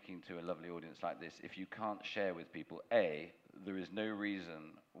speaking to a lovely audience like this if you can't share with people, A, there is no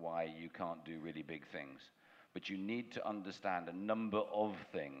reason why you can't do really big things. But you need to understand a number of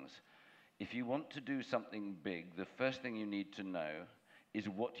things. If you want to do something big, the first thing you need to know is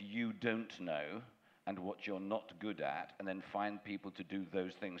what you don't know and what you're not good at, and then find people to do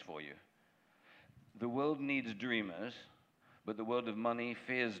those things for you. The world needs dreamers, but the world of money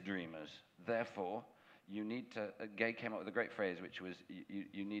fears dreamers. Therefore, you need to, Gay came up with a great phrase, which was,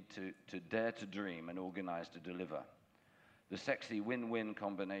 you need to dare to dream and organize to deliver. The sexy win-win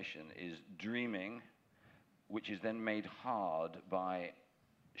combination is dreaming, which is then made hard by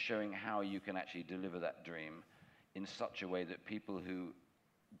showing how you can actually deliver that dream in such a way that people who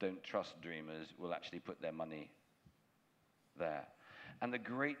don't trust dreamers will actually put their money there. And the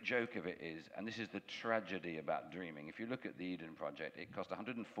great joke of it is, and this is the tragedy about dreaming, if you look at the Eden Project, it cost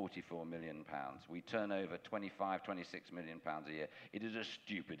 144 million pounds. We turn over 25, 26 million pounds a year. It is a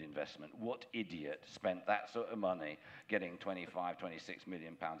stupid investment. What idiot spent that sort of money getting 25, 26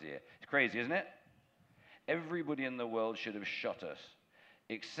 million pounds a year? It's crazy, isn't it? Everybody in the world should have shot us,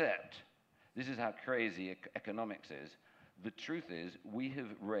 except, this is how crazy economics is, the truth is we have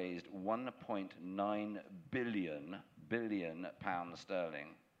raised 1.9 billion pounds sterling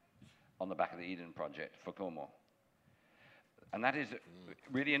on the back of the Eden Project for Cornwall. And that is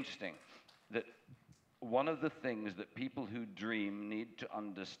really interesting, that one of the things that people who dream need to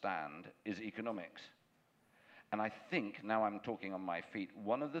understand is economics. And I think, now I'm talking on my feet,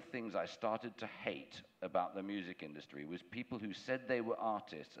 one of the things I started to hate about the music industry was people who said they were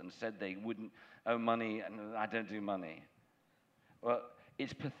artists and said they wouldn't owe money, and I don't do money. Well,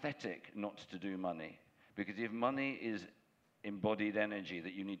 it's pathetic not to do money, because if money is embodied energy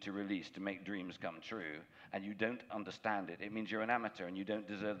that you need to release to make dreams come true, and you don't understand it, it means you're an amateur and you don't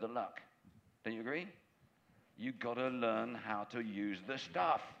deserve the luck. Don't you agree? You've got to learn how to use the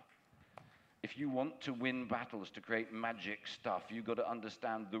stuff. If you want to win battles, to create magic stuff, you've got to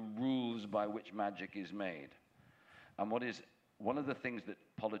understand the rules by which magic is made. And what is one of the things that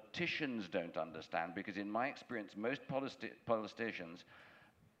politicians don't understand, because in my experience, most politicians,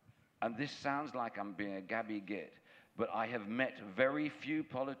 and this sounds like I'm being a gabby git, but I have met very few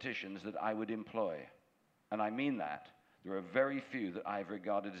politicians that I would employ. And I mean that. There are very few that I've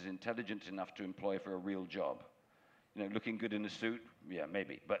regarded as intelligent enough to employ for a real job. You know, looking good in a suit, yeah,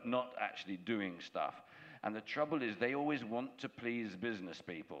 maybe, but not actually doing stuff. And the trouble is they always want to please business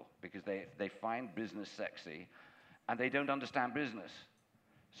people because they find business sexy, and they don't understand business.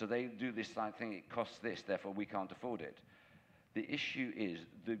 So they do this thing, it costs this, therefore we can't afford it. The issue is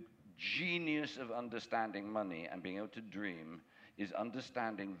the genius of understanding money and being able to dream is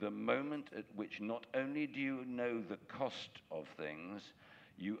understanding the moment at which not only do you know the cost of things,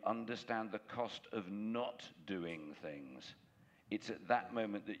 you understand the cost of not doing things. It's at that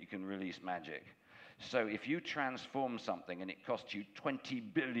moment that you can release magic. So if you transform something and it costs you 20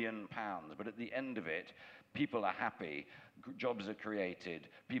 billion pounds, but at the end of it, people are happy, jobs are created,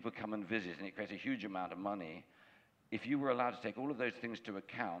 people come and visit, and it creates a huge amount of money, if you were allowed to take all of those things to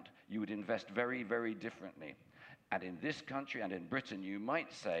account, you would invest very, very differently. And in this country and in Britain, you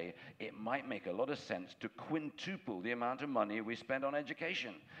might say it might make a lot of sense to quintuple the amount of money we spend on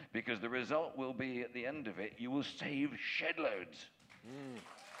education, because the result will be, at the end of it, you will save shed loads.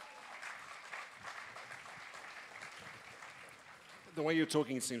 The way you're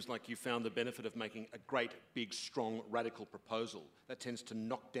talking, it seems like you found the benefit of making a great, big, strong, radical proposal that tends to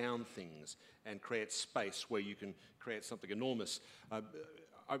knock down things and create space where you can create something enormous.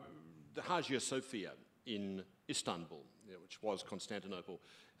 The Hagia Sophia in Istanbul, which was Constantinople,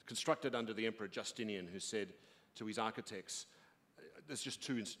 constructed under the Emperor Justinian, who said to his architects, there's just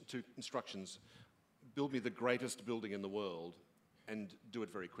two instructions: build me the greatest building in the world and do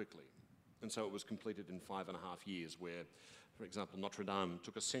it very quickly. And so it was completed in 5.5 years, where, for example, Notre Dame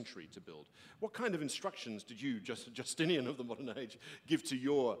took a century to build. What kind of instructions did you, Justinian of the modern age, give to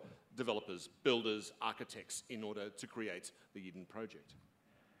your developers, builders, architects in order to create the Eden Project?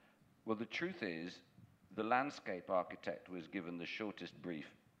 Well, the truth is, the landscape architect was given the shortest brief,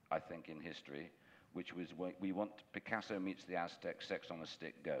 I think, in history, which was, we want Picasso meets the Aztecs, sex on a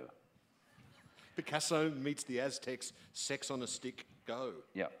stick, go. Picasso meets the Aztecs, sex on a stick, go.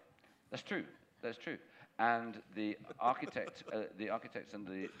 Yeah, that's true. That's true. And the architects and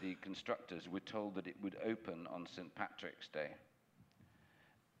the constructors were told that it would open on St. Patrick's Day.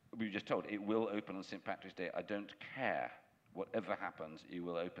 We were just told it will open on St. Patrick's Day. I don't care. Whatever happens, you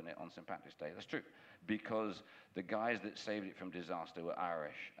will open it on St. Patrick's Day. That's true. Because the guys that saved it from disaster were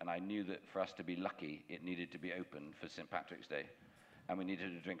Irish. And I knew that for us to be lucky, it needed to be open for St. Patrick's Day. And we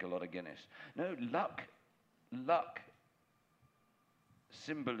needed to drink a lot of Guinness. No, luck,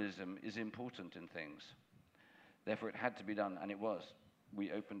 symbolism is important in things. Therefore, it had to be done, and it was.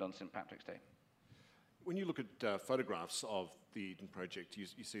 We opened on St. Patrick's Day. When you look at photographs of the Eden Project,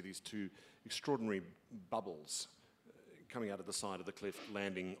 you see these two extraordinary bubbles coming out of the side of the cliff,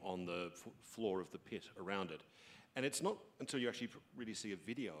 landing on the floor of the pit around it. And it's not until you actually really see a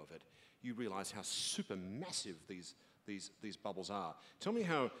video of it, you realize how super massive these bubbles are. Tell me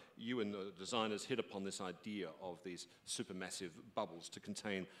how you and the designers hit upon this idea of these supermassive bubbles to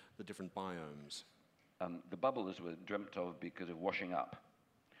contain the different biomes. The bubbles were dreamt of because of washing up.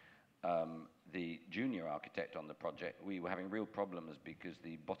 the junior architect on the project, we were having real problems because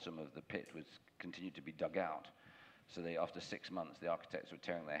the bottom of the pit was continued to be dug out. So after 6 months, the architects were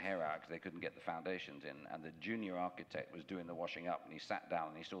tearing their hair out because they couldn't get the foundations in. And the junior architect was doing the washing up, and he sat down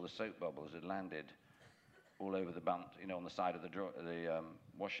and he saw the soap bubbles had landed all over the bunt, on the side of the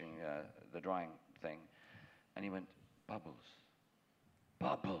drying thing. And he went, bubbles,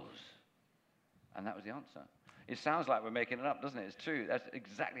 bubbles. And that was the answer. It sounds like we're making it up, doesn't it? It's true. That's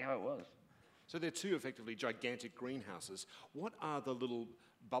exactly how it was. So they're two effectively gigantic greenhouses. What are the little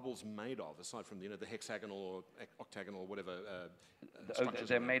bubbles made of, aside from the hexagonal or octagonal or whatever structures?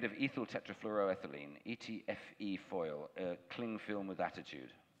 They're made of ethyl tetrafluoroethylene, ETFE foil, cling film with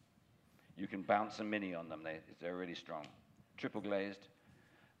attitude. You can bounce a mini on them. They're really strong. Triple glazed.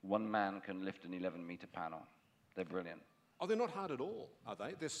 One man can lift an 11-meter panel. They're brilliant. Oh, they're not hard at all, are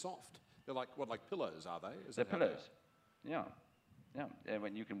they? They're soft. They're like pillows, are they? They're pillows. Yeah. And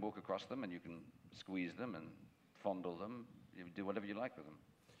when you can walk across them and you can squeeze them and fondle them, you do whatever you like with them.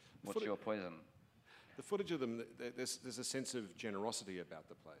 What's your poison? The footage of them, there's a sense of generosity about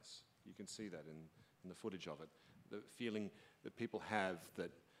the place. You can see that in the footage of it. The feeling that people have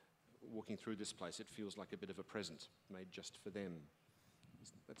that walking through this place, it feels like a bit of a present made just for them.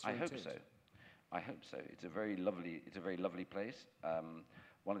 That's your intent. I hope so. It's a very lovely place.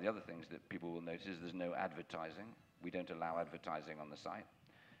 One of the other things that people will notice is there's no advertising. We don't allow advertising on the site.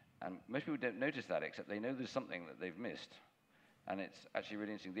 And most people don't notice that, except they know there's something that they've missed. And it's actually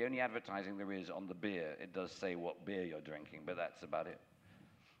really interesting. The only advertising there is on the beer, it does say what beer you're drinking, but that's about it.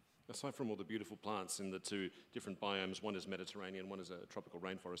 Aside from all the beautiful plants in the two different biomes, one is Mediterranean, one is a tropical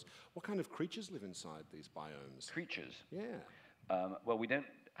rainforest, what kind of creatures live inside these biomes? Creatures? Yeah. Well, we don't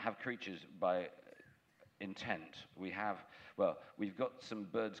have creatures by intent. We've got some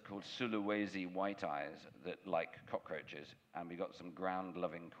birds called Sulawesi white-eyes that like cockroaches, and we've got some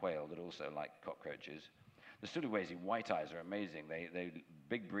ground-loving quail that also like cockroaches. The Sulawesi white-eyes are amazing. They're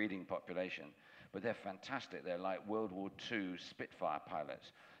big breeding population, but they're fantastic. They're like World War II Spitfire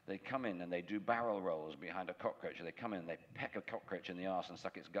pilots. They come in and they do barrel rolls behind a cockroach. They come in and they peck a cockroach in the arse and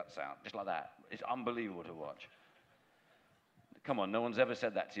suck its guts out, just like that. It's unbelievable to watch. Come on, no one's ever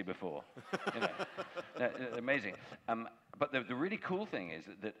said that to you before. Amazing. But the really cool thing is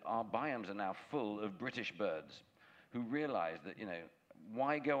that our biomes are now full of British birds who realize that,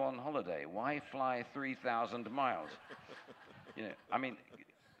 why go on holiday? Why fly 3,000 miles?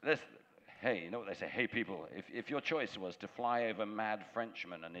 Hey, you know what they say? Hey, people, if your choice was to fly over mad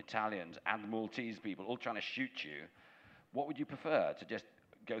Frenchmen and Italians and Maltese people all trying to shoot you, what would you prefer? To just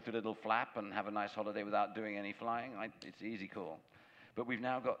go through a little flap and have a nice holiday without doing any flying? It's easy call. But we've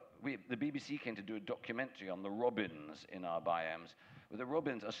now got, the BBC came to do a documentary on the robins in our biomes. Well, the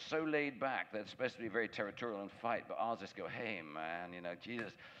robins are so laid back, they're supposed to be very territorial and fight, but ours just go, hey, man,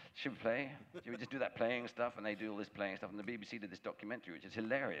 Jesus, should we play? Should we just do that playing stuff? And they do all this playing stuff. And the BBC did this documentary, which is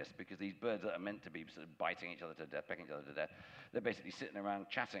hilarious, because these birds that are meant to be sort of biting each other to death, pecking each other to death, they're basically sitting around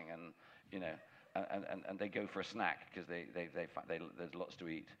chatting and, and they go for a snack because there's lots to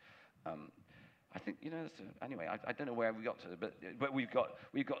eat. I think, anyway, I don't know where we got to, but we've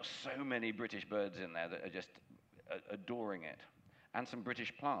got so many British birds in there that are just adoring it. And some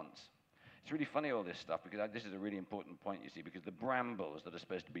British plants. It's really funny, all this stuff, because this is a really important point, you see, because the brambles that are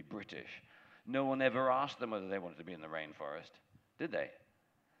supposed to be British, no one ever asked them whether they wanted to be in the rainforest, did they?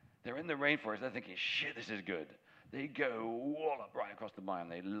 They're in the rainforest, they're thinking, shit, this is good. They go wallop right across the biome,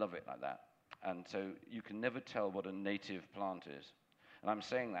 they love it like that. And so you can never tell what a native plant is. And I'm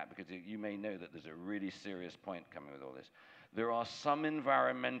saying that because you may know that there's a really serious point coming with all this. There are some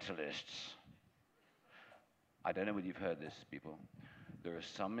environmentalists, I don't know whether you've heard this, people. There are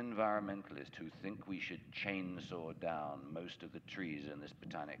some environmentalists who think we should chainsaw down most of the trees in this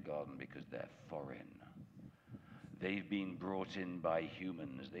botanic garden because they're foreign. They've been brought in by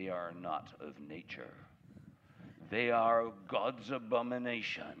humans. They are not of nature. They are God's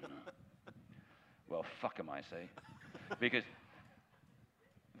abomination. Well, fuck 'em, I say. Because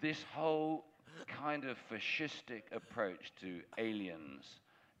this whole kind of fascistic approach to aliens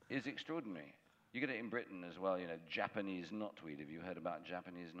is extraordinary. You get it in Britain as well, Japanese knotweed. Have you heard about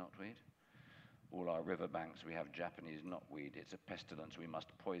Japanese knotweed? All our riverbanks, we have Japanese knotweed. It's a pestilence. We must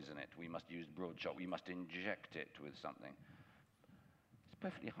poison it. We must use broadshot. We must inject it with something. It's a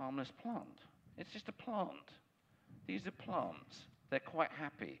perfectly harmless plant. It's just a plant. These are plants. They're quite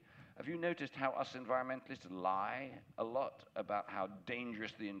happy. Have you noticed how us environmentalists lie a lot about how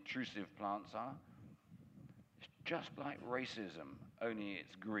dangerous the intrusive plants are? It's just like racism, only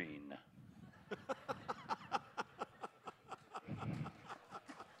it's green.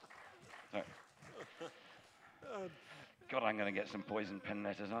 God, I'm going to get some poison pen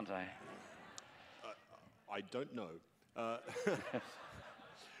letters, aren't I? I don't know. Well,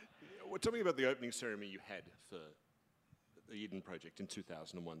 tell me about the opening ceremony you had for the Eden Project in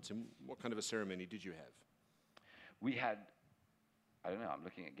 2001. Tim, what kind of a ceremony did you have? We had, I don't know, I'm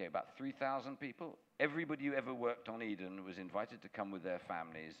looking at about 3,000 people. Everybody who ever worked on Eden was invited to come with their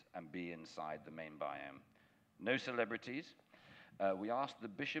families and be inside the main biome. No celebrities. We asked the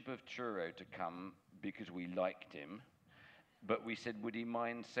Bishop of Truro to come because we liked him, but we said, would he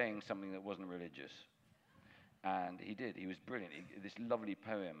mind saying something that wasn't religious? And he did. He was brilliant. This lovely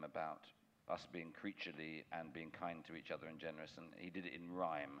poem about us being creaturely and being kind to each other and generous, and he did it in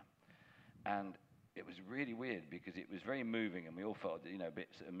rhyme. And it was really weird because it was very moving, and we all felt, a bit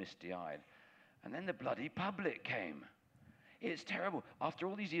sort of misty-eyed. And then the bloody public came. It's terrible. After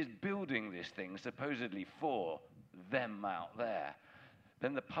all these years building this thing, supposedly for them out there,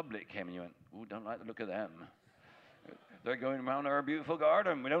 then the public came, and you went, "Ooh, don't like the look of them. They're going around our beautiful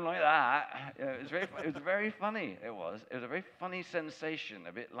garden. We don't like that." It was very funny. It was a very funny sensation,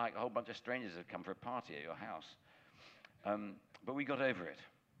 a bit like a whole bunch of strangers had come for a party at your house. But we got over it.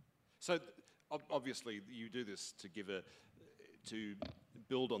 So obviously you do this to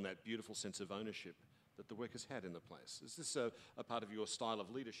build on that beautiful sense of ownership that the workers had in the place. Is this a part of your style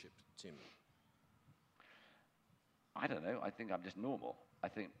of leadership, Tim? I don't know. I think I'm just normal. I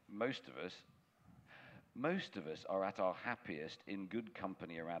think most of us are at our happiest in good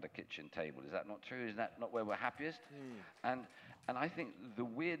company around a kitchen table. Is that not true? Is that not where we're happiest? And I think the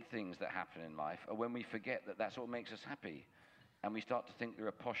weird things that happen in life are when we forget that that's what makes us happy. And we start to think there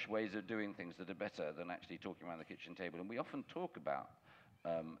are posh ways of doing things that are better than actually talking around the kitchen table. And we often talk about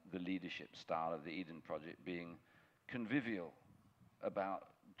the leadership style of the Eden Project being convivial, about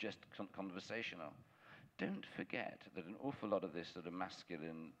just conversational. Don't forget that an awful lot of this sort of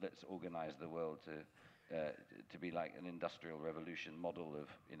masculine, let's organize the world to be like an industrial revolution model of,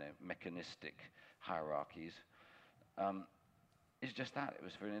 mechanistic hierarchies, is just that. It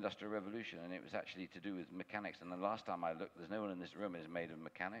was for an industrial revolution, and it was actually to do with mechanics. And the last time I looked, there's no one in this room is made of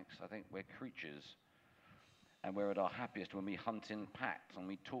mechanics. I think we're creatures, and we're at our happiest when we hunt in packs, and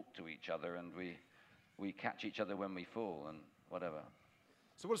we talk to each other, and we catch each other when we fall, and whatever.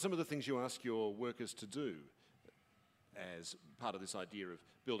 So what are some of the things you ask your workers to do as part of this idea of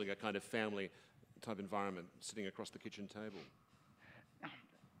building a kind of family-type environment, sitting across the kitchen table?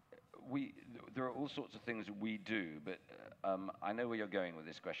 There are all sorts of things we do, but I know where you're going with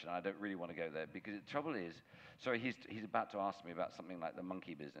this question. I don't really want to go there because the trouble is, sorry, he's about to ask me about something like the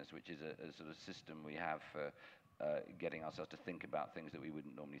monkey business, which is a sort of system we have for getting ourselves to think about things that we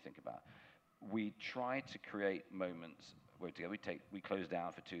wouldn't normally think about. We try to create moments where together we close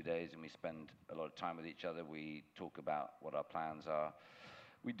down for 2 days and we spend a lot of time with each other. We talk about what our plans are.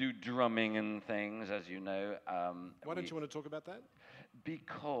 We do drumming and things, as you know. Why don't you want to talk about that?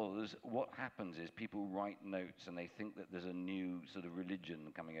 Because what happens is people write notes and they think that there's a new sort of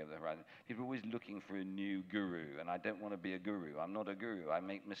religion coming over the horizon. People are always looking for a new guru, and I don't want to be a guru. I'm not a guru. I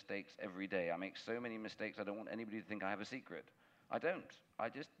make mistakes every day. I make so many mistakes, I don't want anybody to think I have a secret. I don't.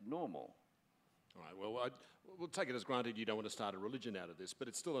 I'm just normal. All right, well, we'll take it as granted you don't want to start a religion out of this, but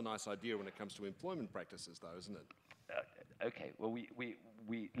it's still a nice idea when it comes to employment practices, though, isn't it? Okay, well,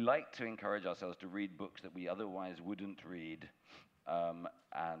 we like to encourage ourselves to read books that we otherwise wouldn't read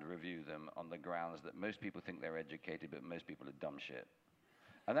and review them on the grounds that most people think they're educated, but most people are dumb shit.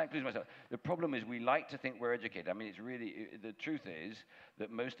 And that includes myself. The problem is we like to think we're educated. I mean, the truth is that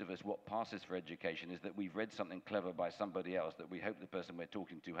most of us, what passes for education is that we've read something clever by somebody else that we hope the person we're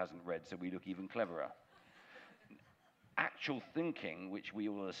talking to hasn't read, so we look even cleverer. Actual thinking, which we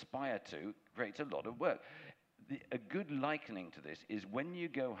all aspire to, creates a lot of work. A good likening to this is when you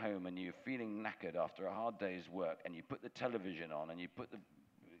go home and you're feeling knackered after a hard day's work and you put the television on and you put the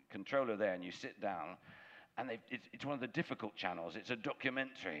controller there and you sit down, and it's one of the difficult channels. It's a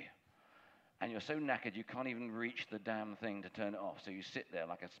documentary. And you're so knackered you can't even reach the damn thing to turn it off. So you sit there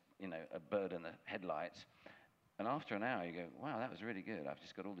like a bird in the headlights. And after an hour you go, wow, that was really good. I've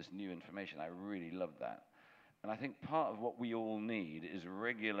just got all this new information. I really loved that. And I think part of what we all need is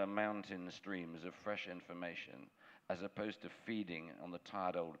regular mountain streams of fresh information as opposed to feeding on the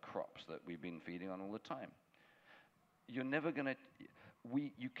tired old crops that we've been feeding on all the time. You're never going to...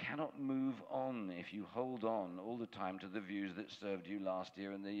 You cannot move on if you hold on all the time to the views that served you last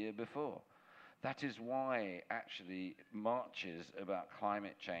year and the year before. That is why, actually, marches about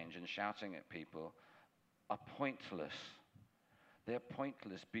climate change and shouting at people are pointless. They're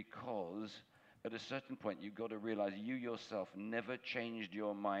pointless because at a certain point you've got to realize you yourself never changed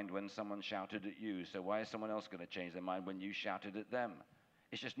your mind when someone shouted at you, so why is someone else going to change their mind when you shouted at them?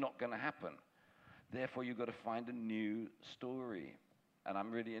 It's just not going to happen. Therefore, you've got to find a new story. And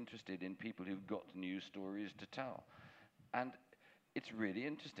I'm really interested in people who've got new stories to tell. And it's really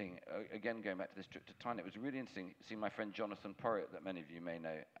interesting. Again, going back to this trip to Thailand, it was really interesting seeing my friend Jonathan Porritt, that many of you may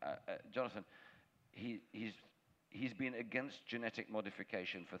know. Jonathan, he's been against genetic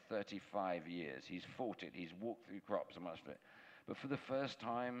modification for 35 years. He's fought it. He's walked through crops and much of it. But for the first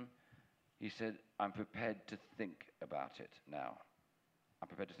time, he said, I'm prepared to think about it now. I'm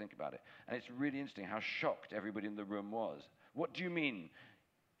prepared to think about it. And it's really interesting how shocked everybody in the room was. What do you mean?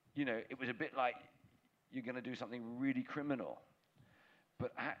 You know, it was a bit like you're going to do something really criminal.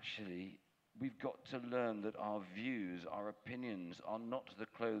 But actually, we've got to learn that our views, our opinions are not the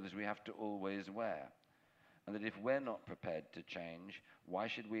clothes we have to always wear. And that if we're not prepared to change, why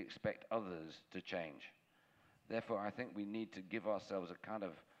should we expect others to change? Therefore, I think we need to give ourselves a kind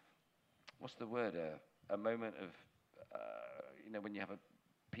of, what's the word, a moment of, you know, when you have a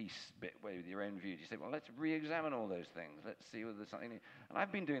peace bit with your own views, you say, well, let's re-examine all those things. Let's see whether there's something new. And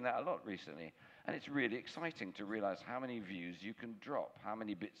I've been doing that a lot recently. And it's really exciting to realize how many views you can drop, how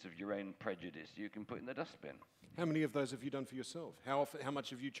many bits of your own prejudice you can put in the dustbin. How many of those have you done for yourself? How much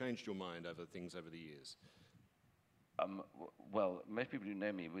have you changed your mind over things over the years? Well, most people who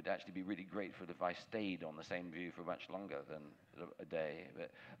know me would actually be really grateful if I stayed on the same view for much longer than a day.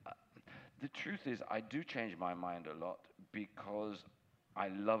 But the truth is, I do change my mind a lot because I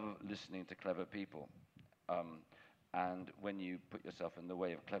love listening to clever people. And when you put yourself in the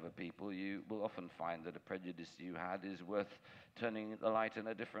way of clever people, you will often find that a prejudice you had is worth turning the light in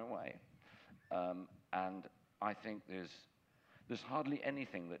a different way. And I think there's hardly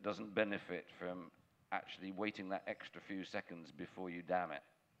anything that doesn't benefit from actually waiting that extra few seconds before you damn it.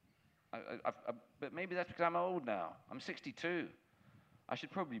 But maybe that's because I'm old now. I'm 62. I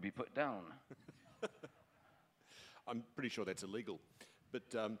should probably be put down. I'm pretty sure that's illegal.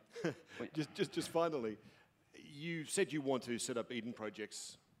 But just finally, you said you want to set up Eden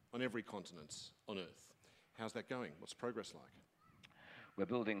projects on every continent on Earth. How's that going? What's progress like? We're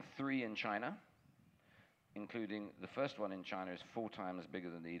building 3 in China, including the first one in China is 4 times bigger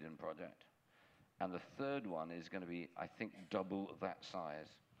than the Eden project. And the third one is going to be, I think, double that size.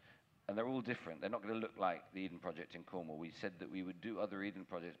 And they're all different. They're not going to look like the Eden project in Cornwall. We said that we would do other Eden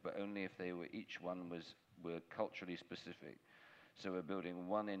projects, but only if they were, each one were culturally specific. So we're building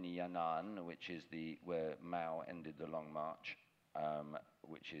one in Yan'an, which is where Mao ended the Long March,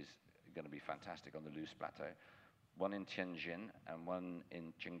 which is going to be fantastic on the Loose Plateau. One in Tianjin and one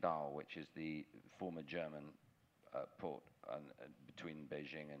in Qingdao, which is the former German port between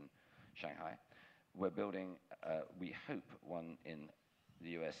Beijing and Shanghai. We're building, we hope, one in the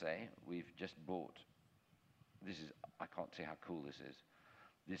USA. We've just bought, I can't say how cool this is.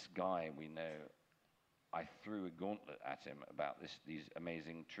 This guy we know, I threw a gauntlet at him about these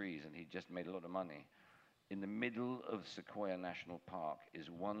amazing trees, and he just made a lot of money. In the middle of Sequoia National Park is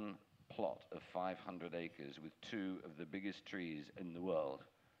one plot of 500 acres with 2 of the biggest trees in the world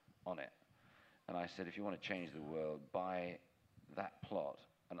on it. And I said, if you want to change the world, buy that plot,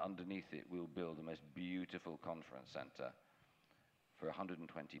 and underneath it, we'll build the most beautiful conference center for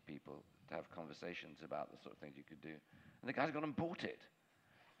 120 people to have conversations about the sort of things you could do. And the guy's gone and bought it.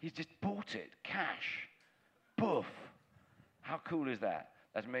 He's just bought it, cash. Poof! How cool is that?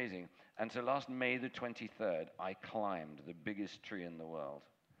 That's amazing. And so last May the 23rd, I climbed the biggest tree in the world.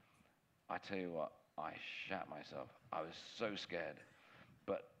 I tell you what, I shat myself. I was so scared.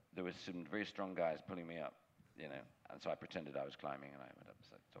 But there was some very strong guys pulling me up, you know. And so I pretended I was climbing, and I went up to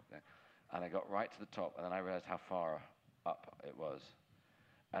the top there. And I got right to the top, and then I realized how far up it was.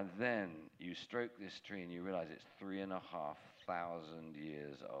 And then you stroke this tree, and you realize it's 3,500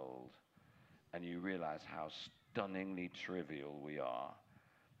 years old. And you realize how stunningly trivial we are.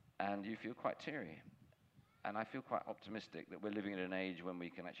 And you feel quite teary. And I feel quite optimistic that we're living in an age when we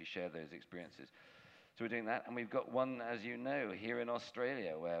can actually share those experiences. So we're doing that, and we've got one, as you know, here in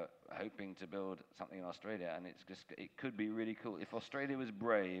Australia. We're hoping to build something in Australia, and it could be really cool. If Australia was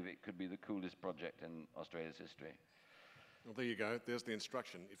brave, it could be the coolest project in Australia's history. Well, there you go. There's the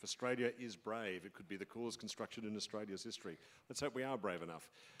instruction. If Australia is brave, it could be the coolest construction in Australia's history. Let's hope we are brave enough.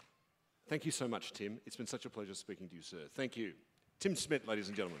 Thank you so much, Tim. It's been such a pleasure speaking to you, sir. Thank you. Tim Smit, ladies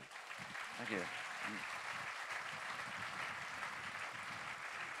and gentlemen. Thank you.